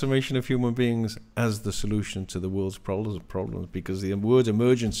emergency transformation of human beings as the solution to the world's problems, because the word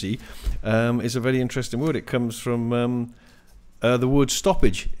emergency is a very interesting word. It comes from the word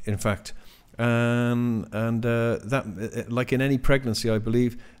stoppage, in fact. That, like in any pregnancy, I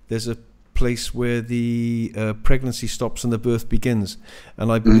believe there's a place where the pregnancy stops and the birth begins,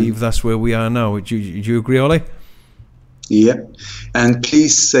 and I believe that's where we are now. Do you agree, Ollie? Yeah, and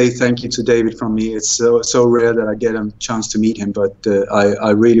please say thank you to David from me. It's so rare that I get a chance to meet him, but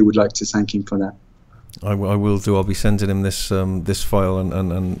I really would like to thank him for that. I will do. I'll be sending him this file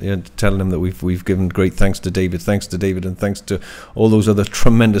and telling him that we've given great thanks to David, and thanks to all those other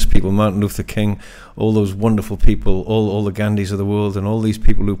tremendous people, Martin Luther King, all those wonderful people, all the Gandhis of the world, and all these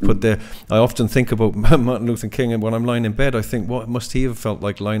people who put their. I often think about Martin Luther King, and when I'm lying in bed, I think, what must he have felt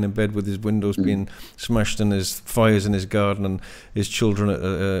like lying in bed with his windows being smashed and his fires in his garden and his children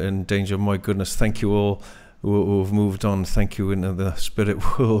in danger. My goodness, thank you all who have moved on. Thank you in the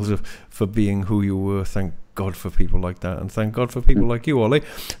spirit world for being who you were. Thank God for people like that, and thank God for people like you, Ollie.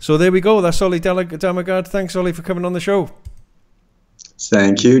 So there we go. That's Ollie Dammegard. Thanks, Ollie, for coming on the show.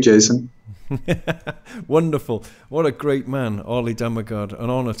 Thank you, Jason. Wonderful. What a great man, Ollie Dammegard.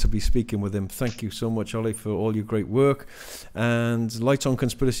 An honor to be speaking with him. Thank you so much, Ollie, for all your great work. And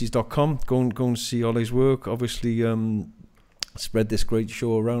lightonconspiracies.com. Go and see Ollie's work. Obviously, spread this great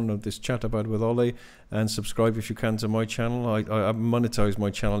show around, this chat about with Ollie, and subscribe if you can to my channel. I monetize my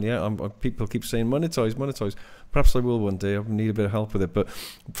channel yet. People keep saying monetize. Perhaps I will one day. I need a bit of help with it, but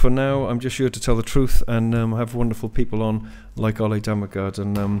for now I'm just here to tell the truth and have wonderful people on like Ollie Dammegard.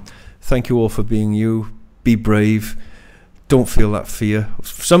 And thank you all for being you. Be brave. Don't feel that fear.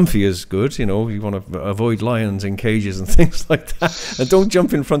 Some fear is good, you know. You want to avoid lions in cages and things like that, and don't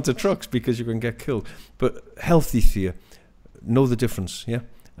jump in front of trucks because you can get killed. But healthy fear, know the difference, yeah?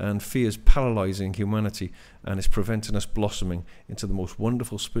 And fear is paralyzing humanity, and it's preventing us blossoming into the most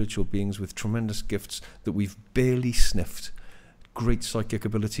wonderful spiritual beings with tremendous gifts that we've barely sniffed. Great psychic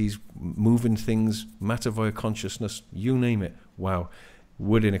abilities, moving things, matter via consciousness, you name it. Wow.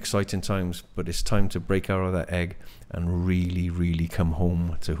 We're in exciting times, but it's time to break out of that egg and really, really come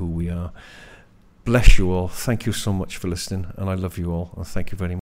home to who we are. Bless you all. Thank you so much for listening, and I love you all, and thank you very much.